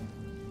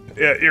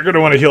 Yeah, you're gonna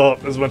want to heal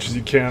up as much as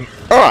you can.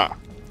 Ah!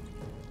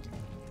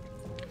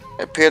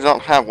 I appear to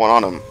not have one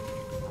on him.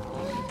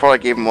 Probably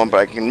gave him one,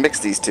 but I can mix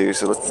these two,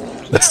 so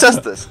let's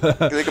test this.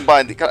 They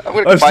combine I'm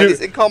gonna combine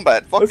these in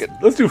combat, fuck it.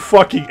 Let's do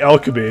fucking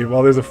alchemy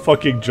while there's a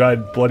fucking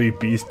giant bloody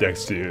beast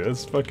next to you.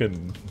 Let's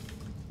fucking...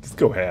 Just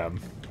go ham.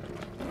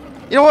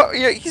 You know what,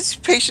 yeah, he's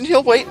patient,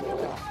 he'll wait.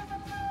 So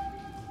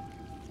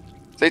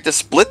I have to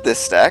split this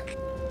stack.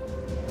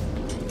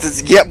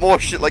 Just get more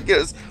shit like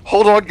this.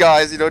 Hold on,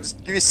 guys, just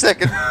give me a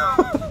second.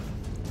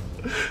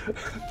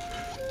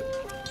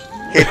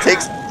 It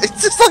takes,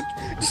 it's just like,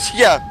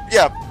 yeah.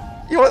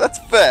 You know what, that's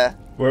fair.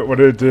 What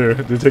did it do?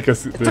 Did it take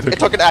us... It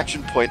took an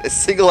action point, a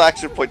single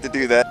action point to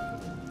do that.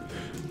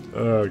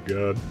 Oh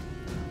god.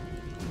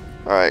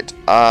 Alright,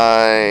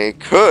 I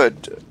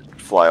could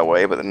fly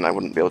away, but then I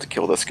wouldn't be able to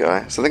kill this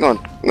guy. So I think I'm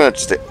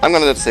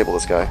gonna disable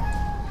this guy.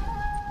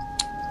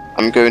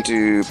 I'm going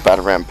to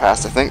battle ram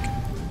past, I think.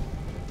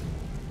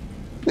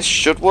 This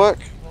should work.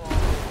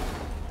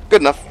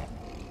 Good enough.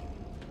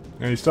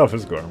 Yeah, you still have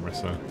physical armor,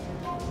 so.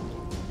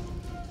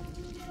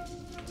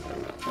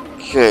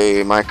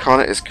 Okay, my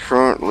Arcana is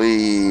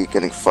currently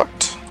getting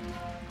fucked.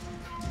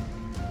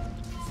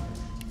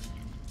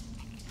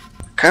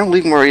 Kind of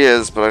leave him where he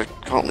is, but I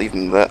can't leave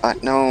him there.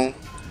 No.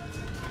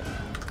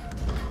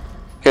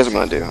 Here's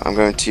what I'm gonna do. I'm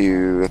going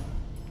to...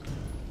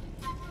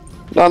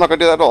 No, I'm not gonna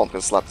do that at all. I'm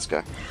gonna slap this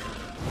guy.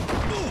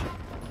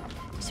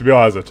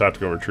 Sabiel has a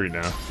tactical retreat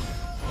now.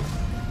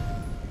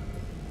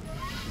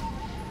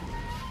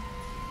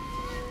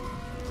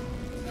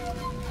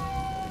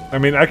 I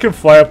mean, I can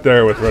fly up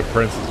there with Red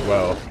Prince as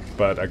well,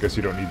 but I guess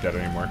you don't need that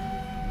anymore.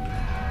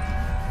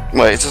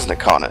 Well, it's just an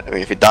Arcana. I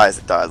mean, if it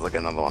dies like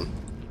another one.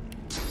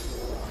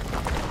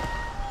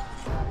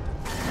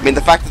 I mean,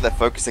 the fact that they're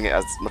focusing it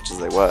as much as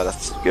they were,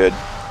 that's good.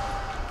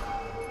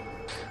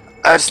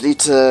 I just need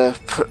to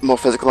put more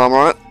physical armor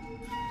on it.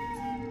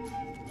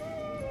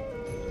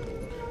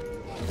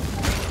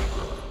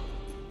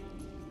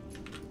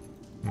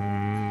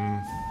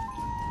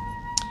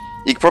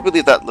 You could probably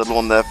leave that little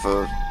one there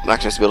for...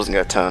 Actually, Sabiel doesn't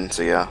get a turn,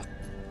 so yeah.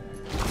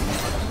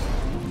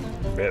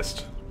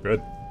 Missed.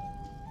 Good.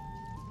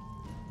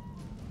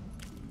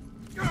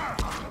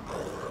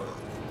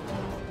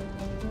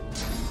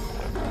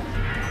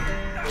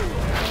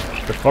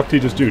 The fuck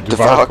did he just do?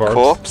 Devour Corpse?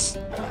 corpse?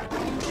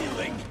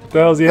 What the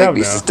hell does he have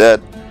Beast now? is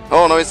dead.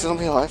 Oh no, he's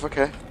only alive,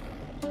 okay.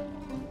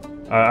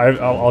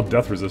 I'll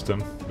death resist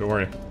him. Don't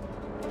worry.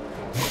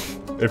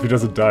 If he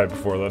doesn't die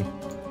before then.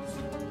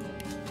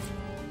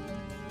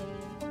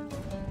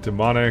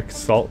 Demonic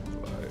salt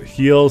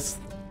heals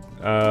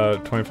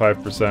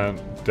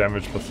 25%,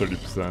 damage plus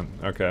 30%.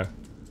 Okay.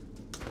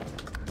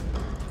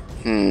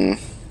 We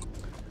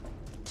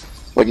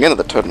can get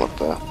another totem up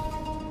there.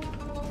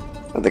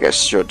 I think I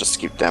should just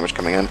keep damage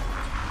coming in.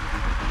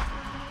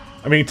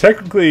 I mean,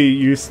 technically,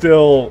 you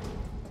still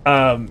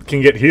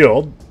can get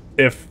healed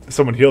if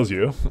someone heals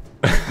you.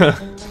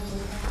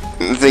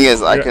 The thing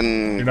is, I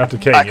can... You're not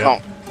decaying I yet.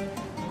 can't...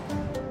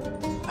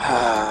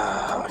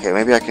 Okay,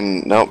 maybe I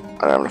can... Nope,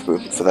 I don't have enough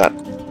movement for that.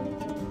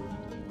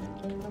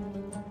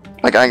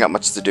 Like, I ain't got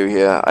much to do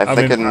here. I'm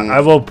thinking...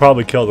 I will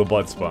probably kill the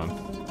blood spawn.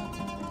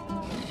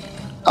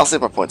 I'll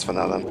save my points for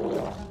now, then.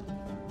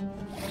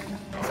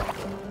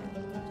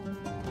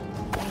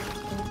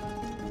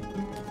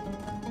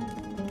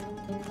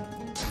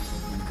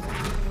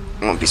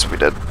 Oh, beast will be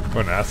dead.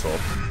 What an asshole.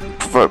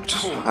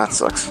 Provoked. That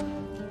sucks.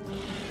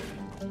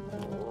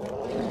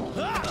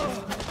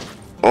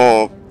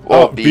 Oh,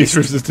 beast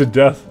resisted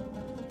death.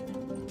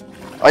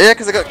 Oh yeah,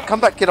 because I got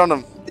comeback kit on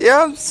him.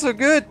 Yeah, I'm so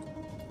good.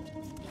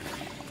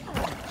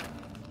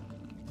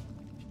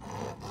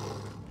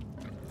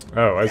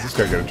 Oh, why is this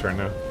guy get a turn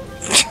now?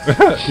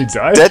 He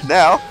died? Dead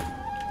now.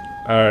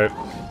 Alright.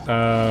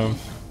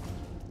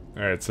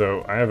 Alright,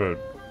 so I have a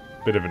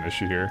bit of an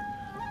issue here.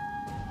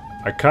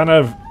 I kind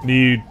of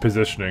need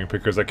positioning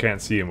because I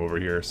can't see him over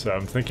here, so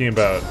I'm thinking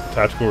about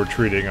tactical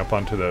retreating up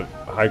onto the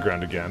high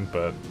ground again,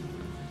 but...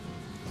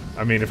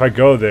 I mean, if I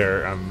go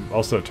there, I'm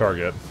also a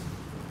target.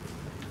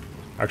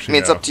 Actually, I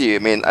mean, it's up to you. I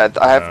mean, I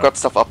have got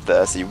stuff up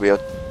there, so you are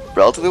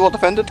relatively well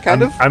defended,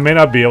 kind of. I may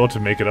not be able to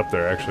make it up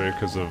there, actually,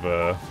 because of,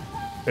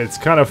 it's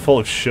kind of full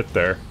of shit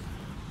there.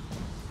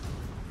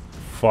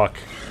 Fuck.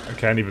 I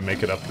can't even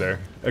make it up there.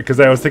 Because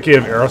I was thinking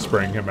of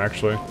aerospraying him,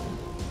 actually.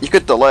 You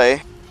could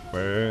delay.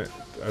 Wait,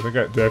 I think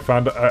did I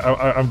find...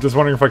 I'm just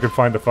wondering if I could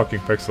find the fucking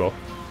pixel.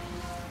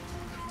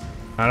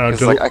 I don't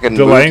know, Like, I can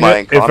delaying move my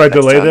it, if I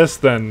delay this,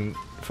 then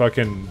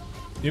fucking...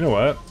 You know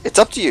what? It's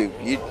up to you.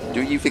 You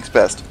do what you think's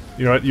best.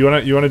 You know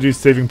what? You wanna do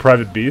Saving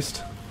Private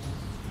Beast?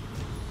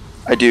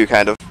 I do,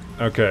 kind of.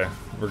 Okay,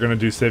 we're gonna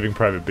do Saving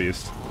Private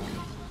Beast.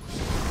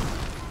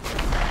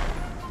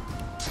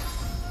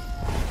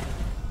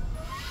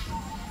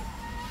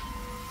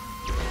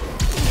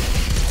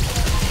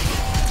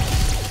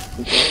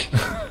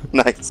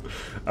 Nice.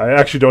 I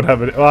actually don't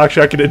have it. Well,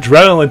 actually, I can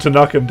adrenaline to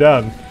knock him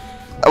down.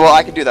 Well,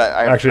 I can do that.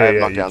 I have Yeah,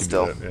 knockdown you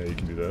still. can do that. Yeah, you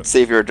can do that.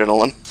 Save your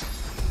adrenaline.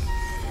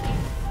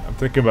 I'm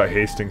thinking about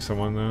hasting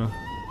someone though.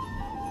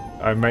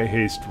 I might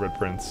haste Red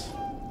Prince.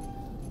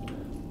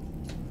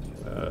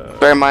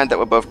 Bear in mind that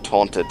we're both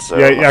taunted, so...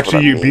 Yeah, I'm not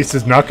actually, sure what that Beast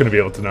is not going to be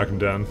able to knock him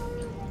down.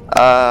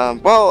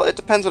 means. Well, it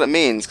depends what it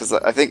means, because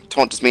I think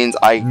taunt just means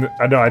I know,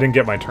 I didn't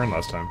get my turn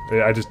last time.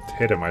 I just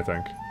hit him, I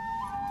think.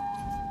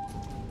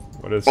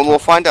 What is... Well, we'll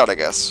find out, I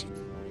guess.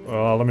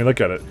 Well, let me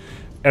look at it.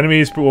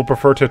 Enemies will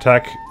prefer to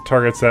attack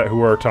targets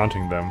who are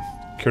taunting them.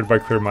 Cured by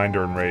Clear Mind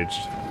or Enraged.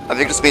 I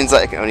think it just means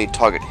that I can only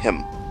target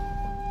him.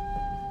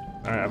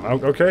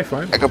 Okay,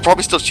 fine. I could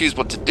probably still choose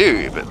what to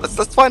do, but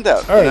let's find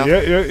out. Alright, you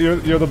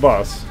know? you're the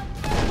boss.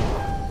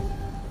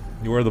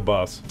 You are the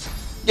boss.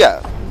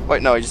 Yeah.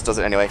 Wait, no, he just does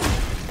it anyway.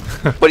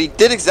 But he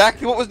did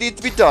exactly what was needed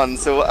to be done,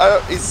 so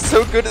he's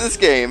so good at this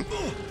game.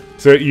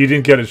 So you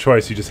didn't get a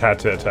choice, you just had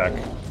to attack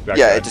that guy.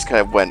 Yeah, it just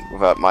kind of went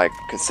without my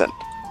consent.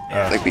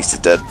 I think Beast is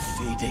dead.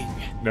 Fading.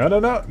 No, no,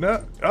 no,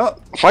 no. Oh!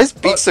 Why is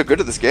Beat so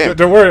good at this game?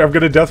 Don't worry, I'm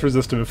gonna death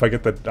resist him if I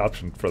get the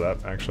option for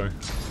that, actually.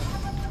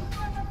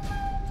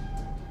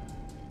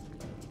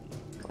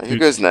 Who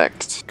goes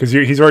next? Because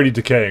he's already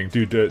decaying.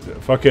 Dude,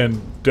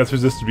 fucking death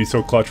resist would be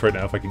so clutch right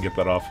now if I can get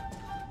that off.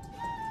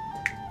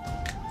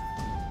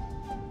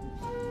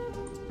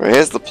 Right,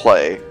 here's the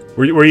play.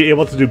 Were you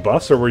able to do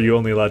buffs, or were you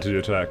only allowed to do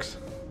attacks?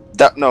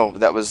 No,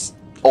 that was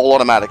all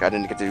automatic. I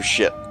didn't get to do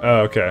shit.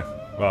 Oh, okay.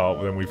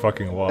 Well, then we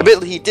fucking lost.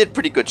 Admittedly, he did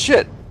pretty good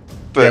shit.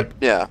 But,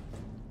 yeah.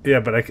 Yeah,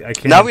 but I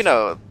can't... Now we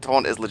know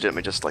Taunt is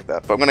legitimate just like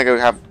that. But I'm gonna go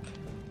have...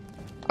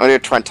 I'm gonna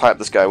try and tie up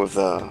this guy with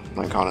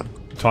my Incarnate.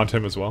 Taunt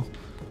him as well?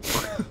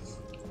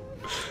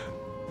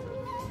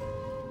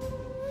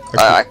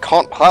 I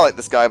can't highlight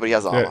this guy, but he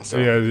has armor. Yeah, So.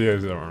 yeah, he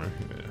has armor.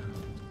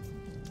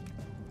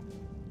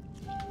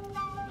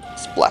 Yeah.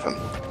 Splat him.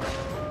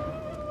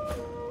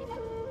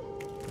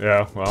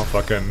 Yeah, well,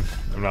 fucking...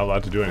 I'm not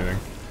allowed to do anything.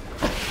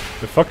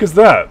 The fuck is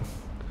that?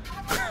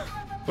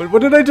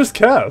 What did I just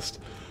cast?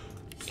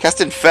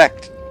 Cast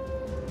Infect.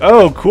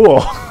 Oh,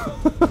 cool.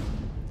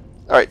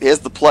 Alright, here's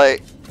the play.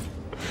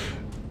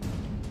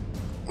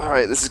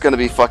 Alright, this is gonna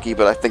be fucky,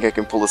 but I think I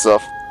can pull this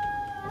off.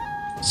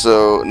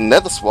 So,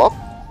 Nether Swap.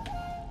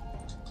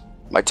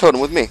 My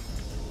totem with me.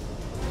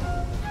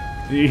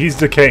 He's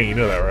decaying, you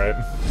know that, right?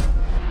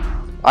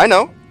 I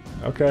know.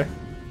 Okay.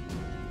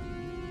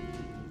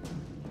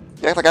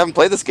 You act like I haven't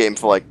played this game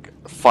for like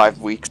 5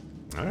 weeks.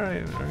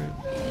 Alright, alright.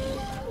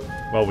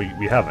 Well,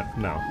 we haven't.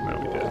 No,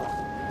 we did.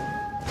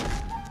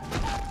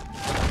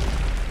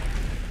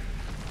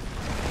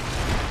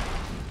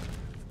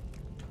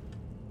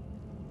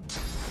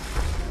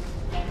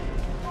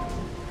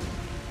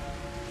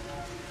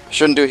 I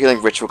shouldn't do a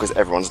healing ritual because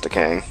everyone's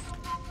decaying.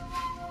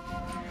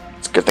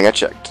 It's a good thing I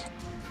checked.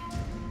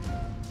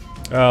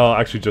 Oh,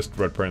 actually just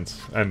Red Prince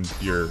and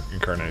your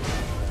Incarnate.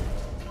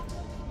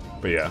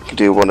 But yeah. I can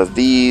do one of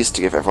these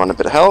to give everyone a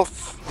bit of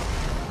health.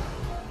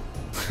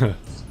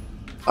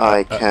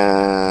 I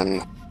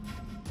can...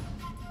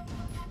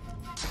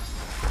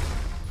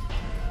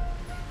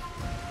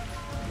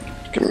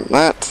 Give him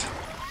that.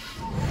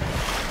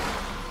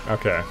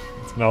 Okay.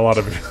 It's not a lot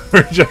of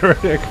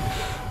regenerating.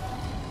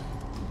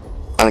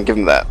 And give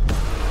him that.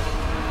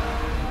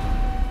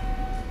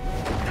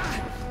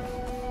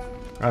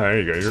 Ah, there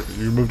you go.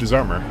 You removed his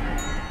armor.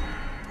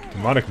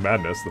 Demonic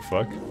madness, the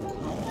fuck?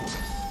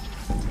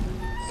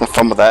 Have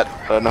fun with that.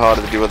 I don't know how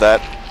to deal with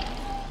that.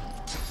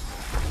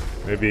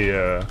 Maybe,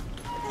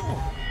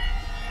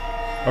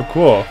 Oh,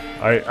 cool.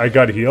 I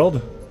got healed?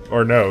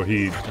 Or no,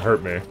 he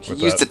hurt me with He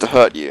used that. it to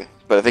hurt you,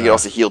 but I think it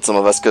also healed some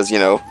of us because, you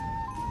know...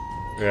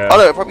 Yeah. Oh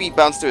no, it probably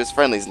bounced to his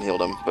friendlies and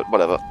healed him, but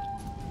whatever.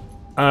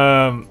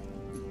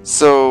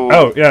 So...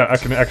 Oh, yeah, I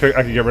can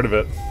get rid of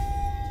it.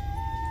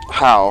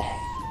 How?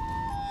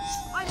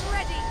 I'm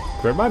ready.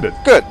 Clear-minded.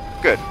 Good,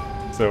 good.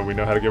 So we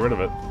know how to get rid of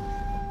it.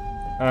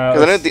 I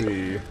know Let's the-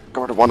 see.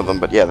 Got rid of one of them,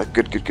 but yeah,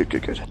 good.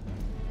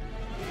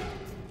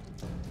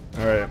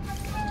 Alright.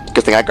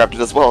 Good thing I grabbed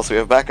it as well, so we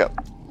have backup.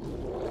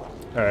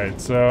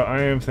 Alright, so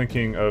I am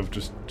thinking of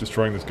just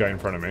destroying this guy in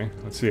front of me.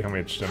 Let's see how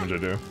much damage I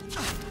do.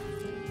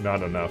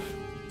 Not enough.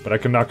 But I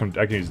can knock him.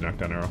 I can use a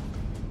knockdown arrow.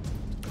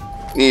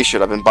 You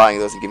should. I've been buying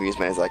those and giving you as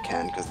many as I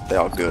can, because they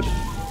are good.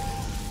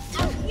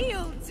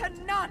 Yield to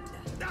none.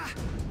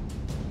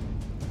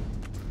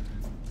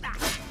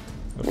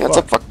 The Yeah, what's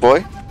up,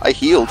 fuckboy? I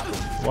healed.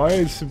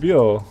 Why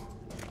Sibyl?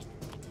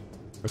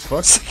 The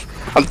fuck?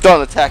 I'm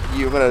done attacking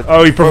you. I'm gonna...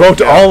 Oh, he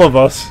provoked all of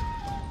us!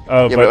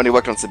 Oh, Yeah, but it only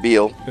worked on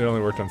Sabile. it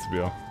only worked on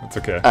Sibyl. That's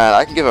okay. And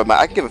I can give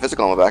a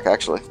physical armor back,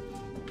 actually.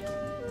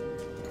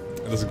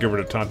 It doesn't give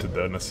rid of Taunted,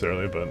 though,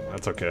 necessarily, but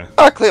that's okay.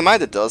 Clear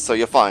Minded does, so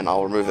you're fine.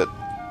 I'll remove it.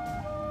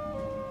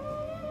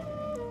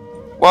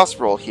 Whilst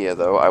we're all here,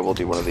 though, I will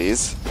do one of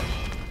these.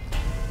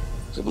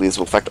 So I believe this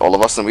will affect all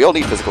of us, and we all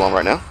need physical armor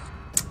right now.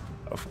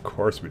 Of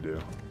course we do.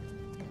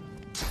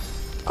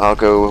 I'll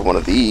go with one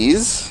of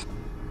these.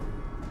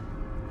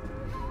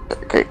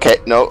 Okay,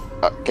 no.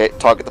 Okay,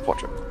 target the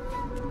portrait.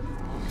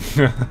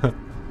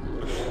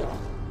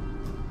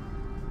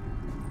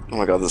 Oh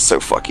my god, this is so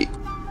fucky.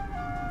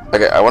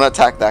 Okay, I want to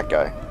attack that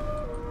guy.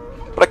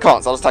 But I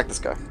can't, so I'll just attack this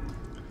guy.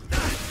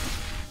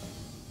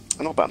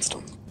 And I'll bounce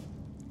him.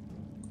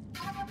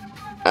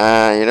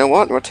 You know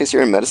what? You want to taste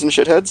your own medicine,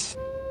 shitheads?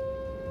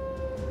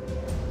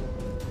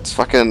 Let's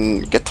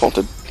fucking get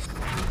taunted.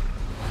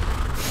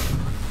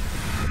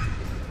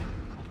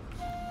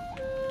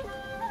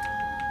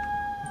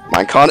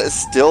 My Incarnate is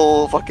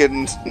still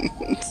fucking...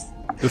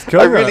 Does I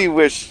killing really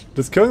wish...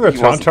 Does killing the he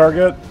taunt wasn't.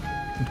 target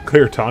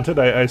clear Taunted?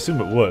 I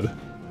assume it would.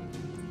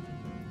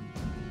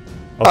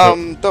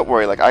 Also, Don't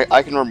worry, like,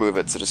 I can remove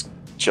it, so just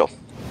chill.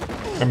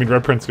 I mean,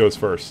 Red Prince goes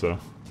first, so...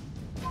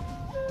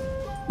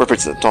 Red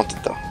Prince isn't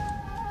taunted, though.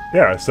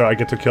 Yeah, so I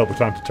get to kill the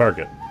taunted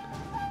target.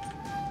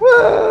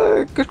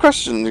 Good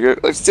question.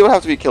 Like, still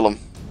have to be kill him.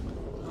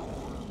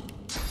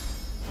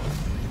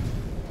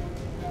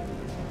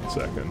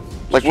 Second.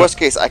 Like, worst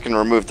case, I can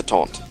remove the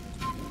taunt.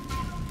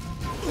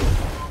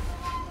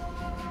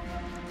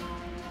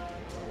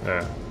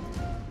 Yeah.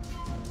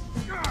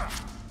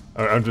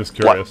 I'm just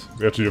curious.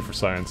 We have to do it for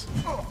science.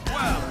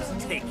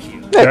 Take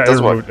you. Yeah, it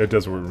does work. It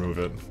does remove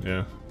it.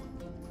 Yeah.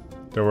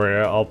 Don't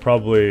worry. I'll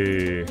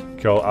probably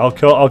kill. I'll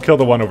kill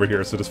the one over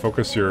here. So just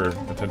focus your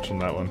attention on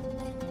that one.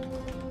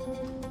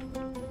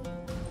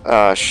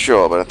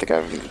 Sure, but I don't think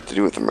I have anything to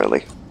do with him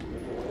really.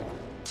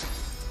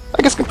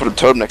 I guess I can put a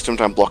totem next to him,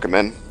 try and block him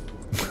in.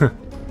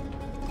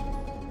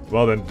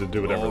 Well then, to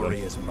do whatever. Glory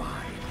Then. is mine.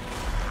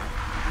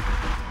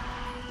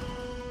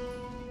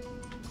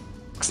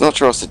 Cause I'm not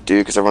sure what else to do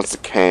because everyone's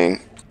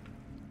decaying.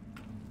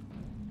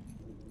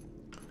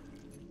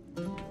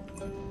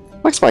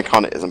 Max my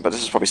Icon it isn't, but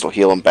this is probably still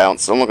heal and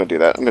bounce, so I'm not gonna do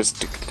that. I'm gonna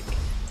just do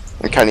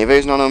Uncanny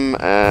Evasion on him,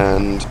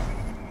 and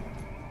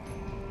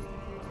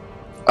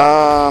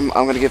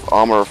I'm gonna give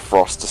Armor of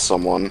Frost to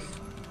someone.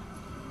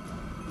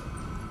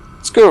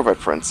 Let's go over by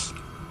Prince.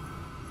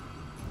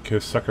 Okay,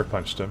 sucker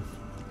punched him.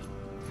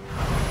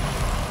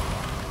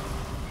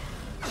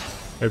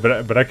 Hey,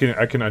 but I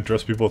can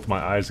address people with my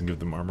eyes and give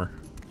them armor.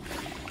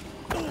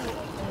 I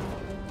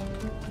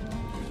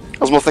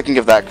was more thinking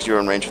of that because you're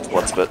in range with the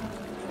Blood Spit.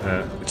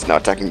 Yeah. It's now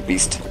attacking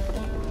Beast.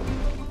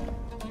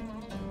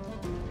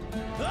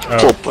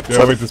 Oh,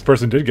 yeah, wait, this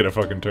person did get a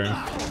fucking turn.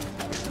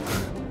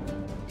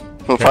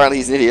 Well, apparently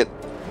he's an idiot.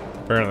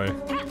 Apparently.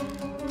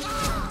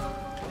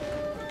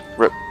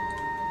 Rip.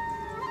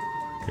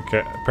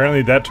 Okay,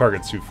 apparently that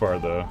target's too far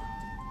though.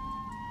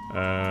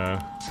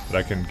 But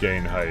I can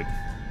gain height.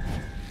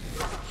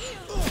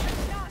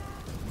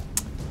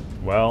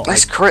 Well,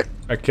 Nice crit.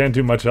 I can't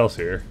do much else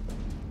here.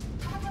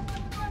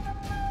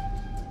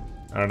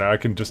 I don't know, I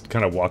can just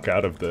kind of walk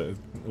out to the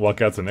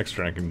next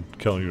turn, I can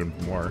kill him even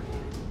more.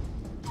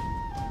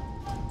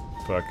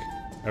 Fuck.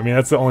 I mean,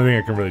 that's the only thing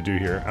I can really do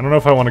here. I don't know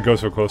if I want to go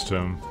so close to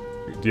him.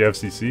 Do you have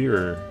CC,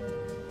 or...?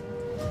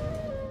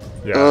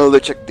 Yeah. Oh,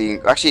 they check the...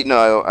 Actually,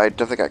 no, I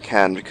don't think I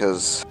can,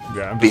 because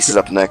Yeah, Beast is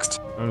up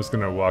next. I'm just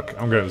gonna walk...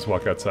 I'm gonna just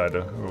walk outside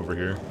over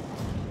here.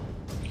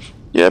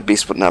 Yeah,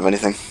 Beast wouldn't have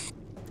anything.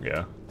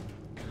 Yeah.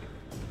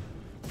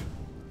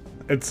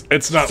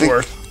 It's not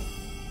worth...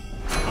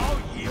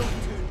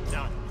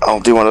 I'll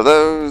do one of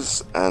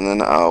those, and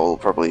then I'll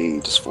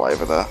probably just fly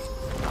over there.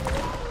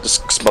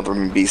 Just smother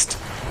him in Beast.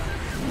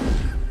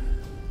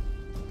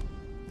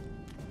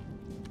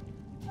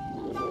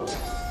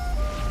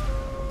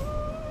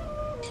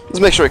 Let's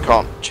make sure he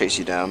can't chase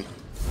you down.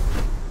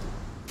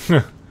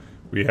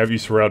 We have you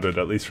surrounded,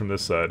 at least from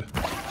this side.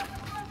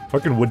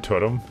 Fucking Wood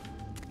Totem.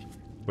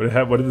 What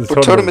did this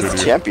But Totem do is to the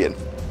you? champion.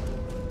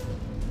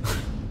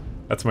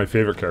 That's my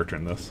favorite character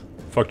in this.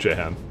 Fuck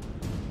Jahan.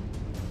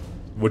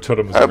 Wood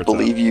Totem is I every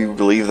believe time. you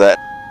believe that.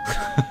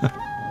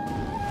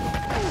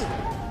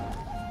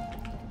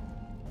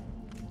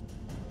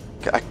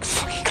 I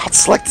fucking can't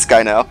select this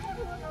guy now.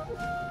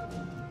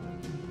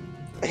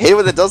 I hate it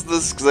when it does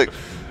this, because like,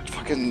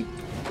 fucking...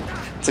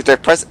 It's like, do I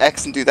press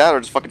X and do that, or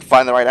just fucking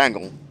find the right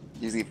angle?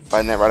 Usually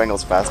find that right angle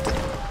is faster.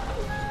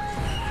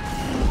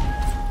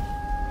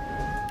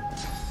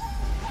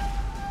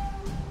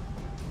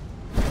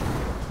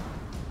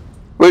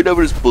 Right now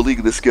we're just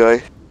bullying this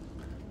guy.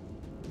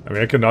 I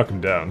mean, I can knock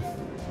him down.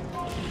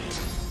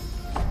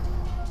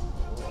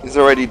 He's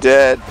already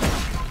dead.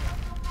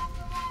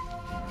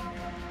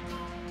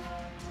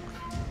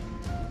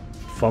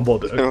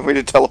 Fumbled. Do you want me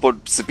to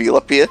teleport Sabine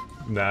up here?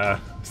 Nah,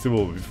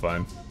 Sybil will be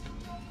fine.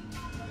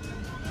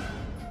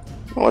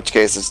 In which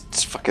case,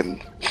 just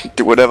fucking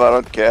do whatever, I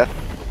don't care.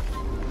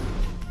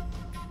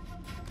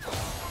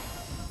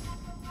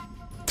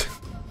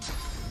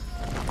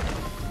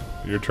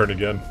 Your turn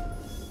again.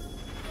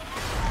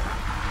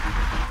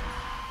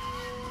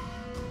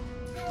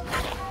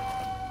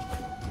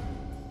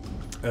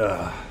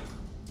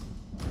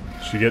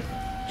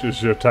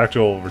 She have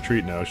tactical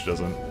retreat now, she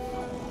doesn't.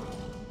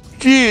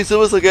 Jeez,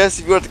 almost like I asked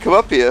if you wanted to come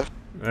up here.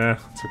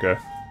 It's okay.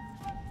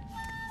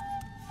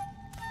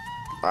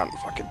 I'm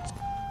fucking...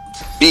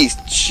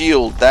 Beast,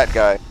 shield, that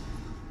guy.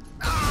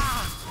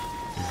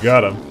 You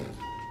got him.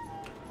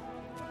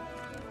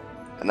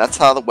 And that's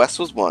how the West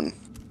was won.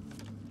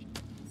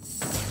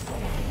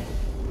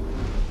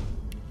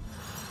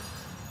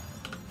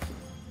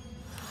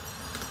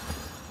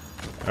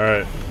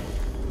 Alright.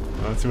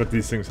 Let's see what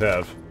these things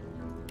have.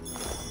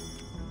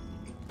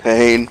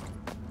 Pain.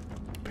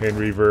 Pain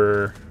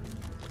Reaver.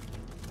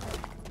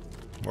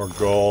 More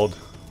gold.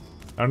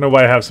 I don't know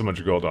why I have so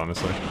much gold,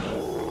 honestly.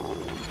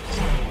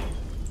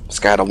 This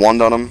guy had a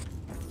wand on him.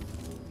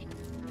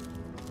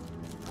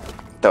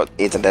 That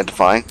is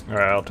identifying.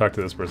 Alright, I'll talk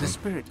to this The person.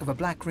 spirit of a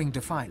black-ringed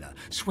defiler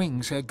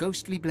swings her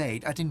ghostly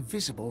blade at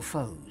invisible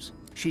foes.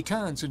 She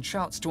turns and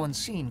shouts to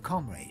unseen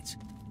comrades.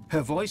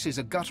 Her voice is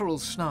a guttural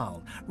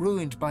snarl,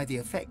 ruined by the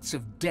effects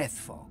of death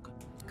fog.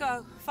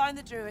 Go, find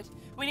the druid.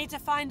 We need to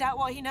find out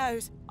what he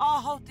knows.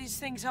 I'll hold these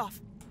things off.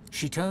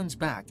 She turns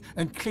back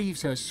and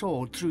cleaves her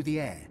sword through the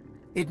air.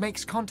 It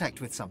makes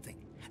contact with something.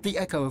 The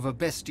echo of a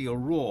bestial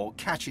roar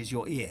catches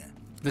your ear.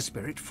 The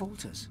spirit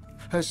falters.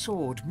 Her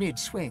sword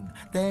mid-swing,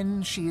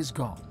 then she is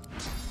gone.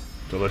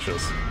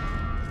 Delicious.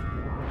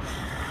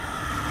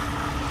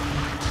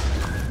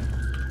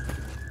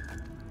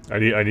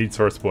 I need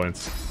source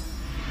points.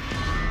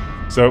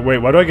 So wait,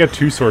 why do I get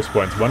 2 source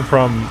points? One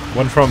from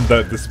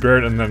the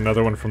spirit and then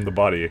another one from the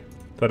body.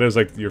 That is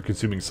like you're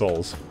consuming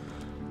souls.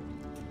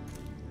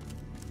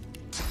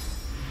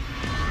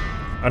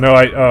 I know.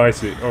 I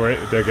see. All right,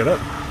 did I get it?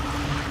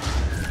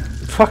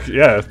 Fuck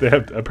yeah! They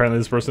have apparently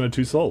this person had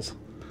 2 souls.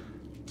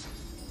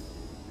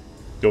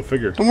 Go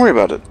figure. Don't worry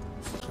about it.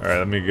 All right,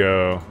 let me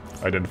go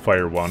identify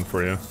your wand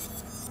for you.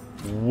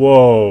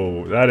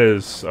 Whoa, that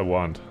is a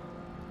wand.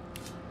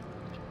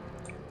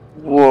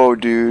 Whoa,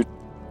 dude.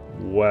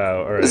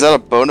 Wow. All right. Is that a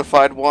bona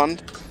fide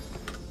wand?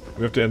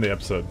 We have to end the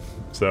episode.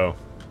 So,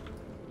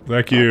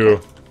 thank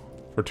you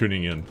for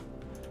tuning in.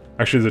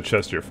 Actually, there's a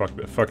chest here.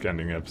 Fuck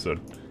ending the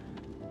episode.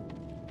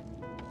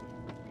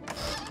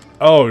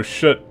 Oh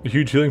shit! A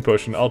huge healing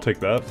potion. I'll take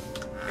that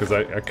because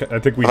I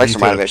think we. Alex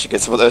reminded me I should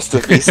get some of those to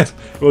the beast.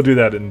 We'll do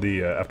that in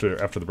the after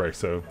the break.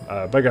 So,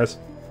 bye guys.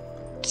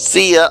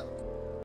 See ya.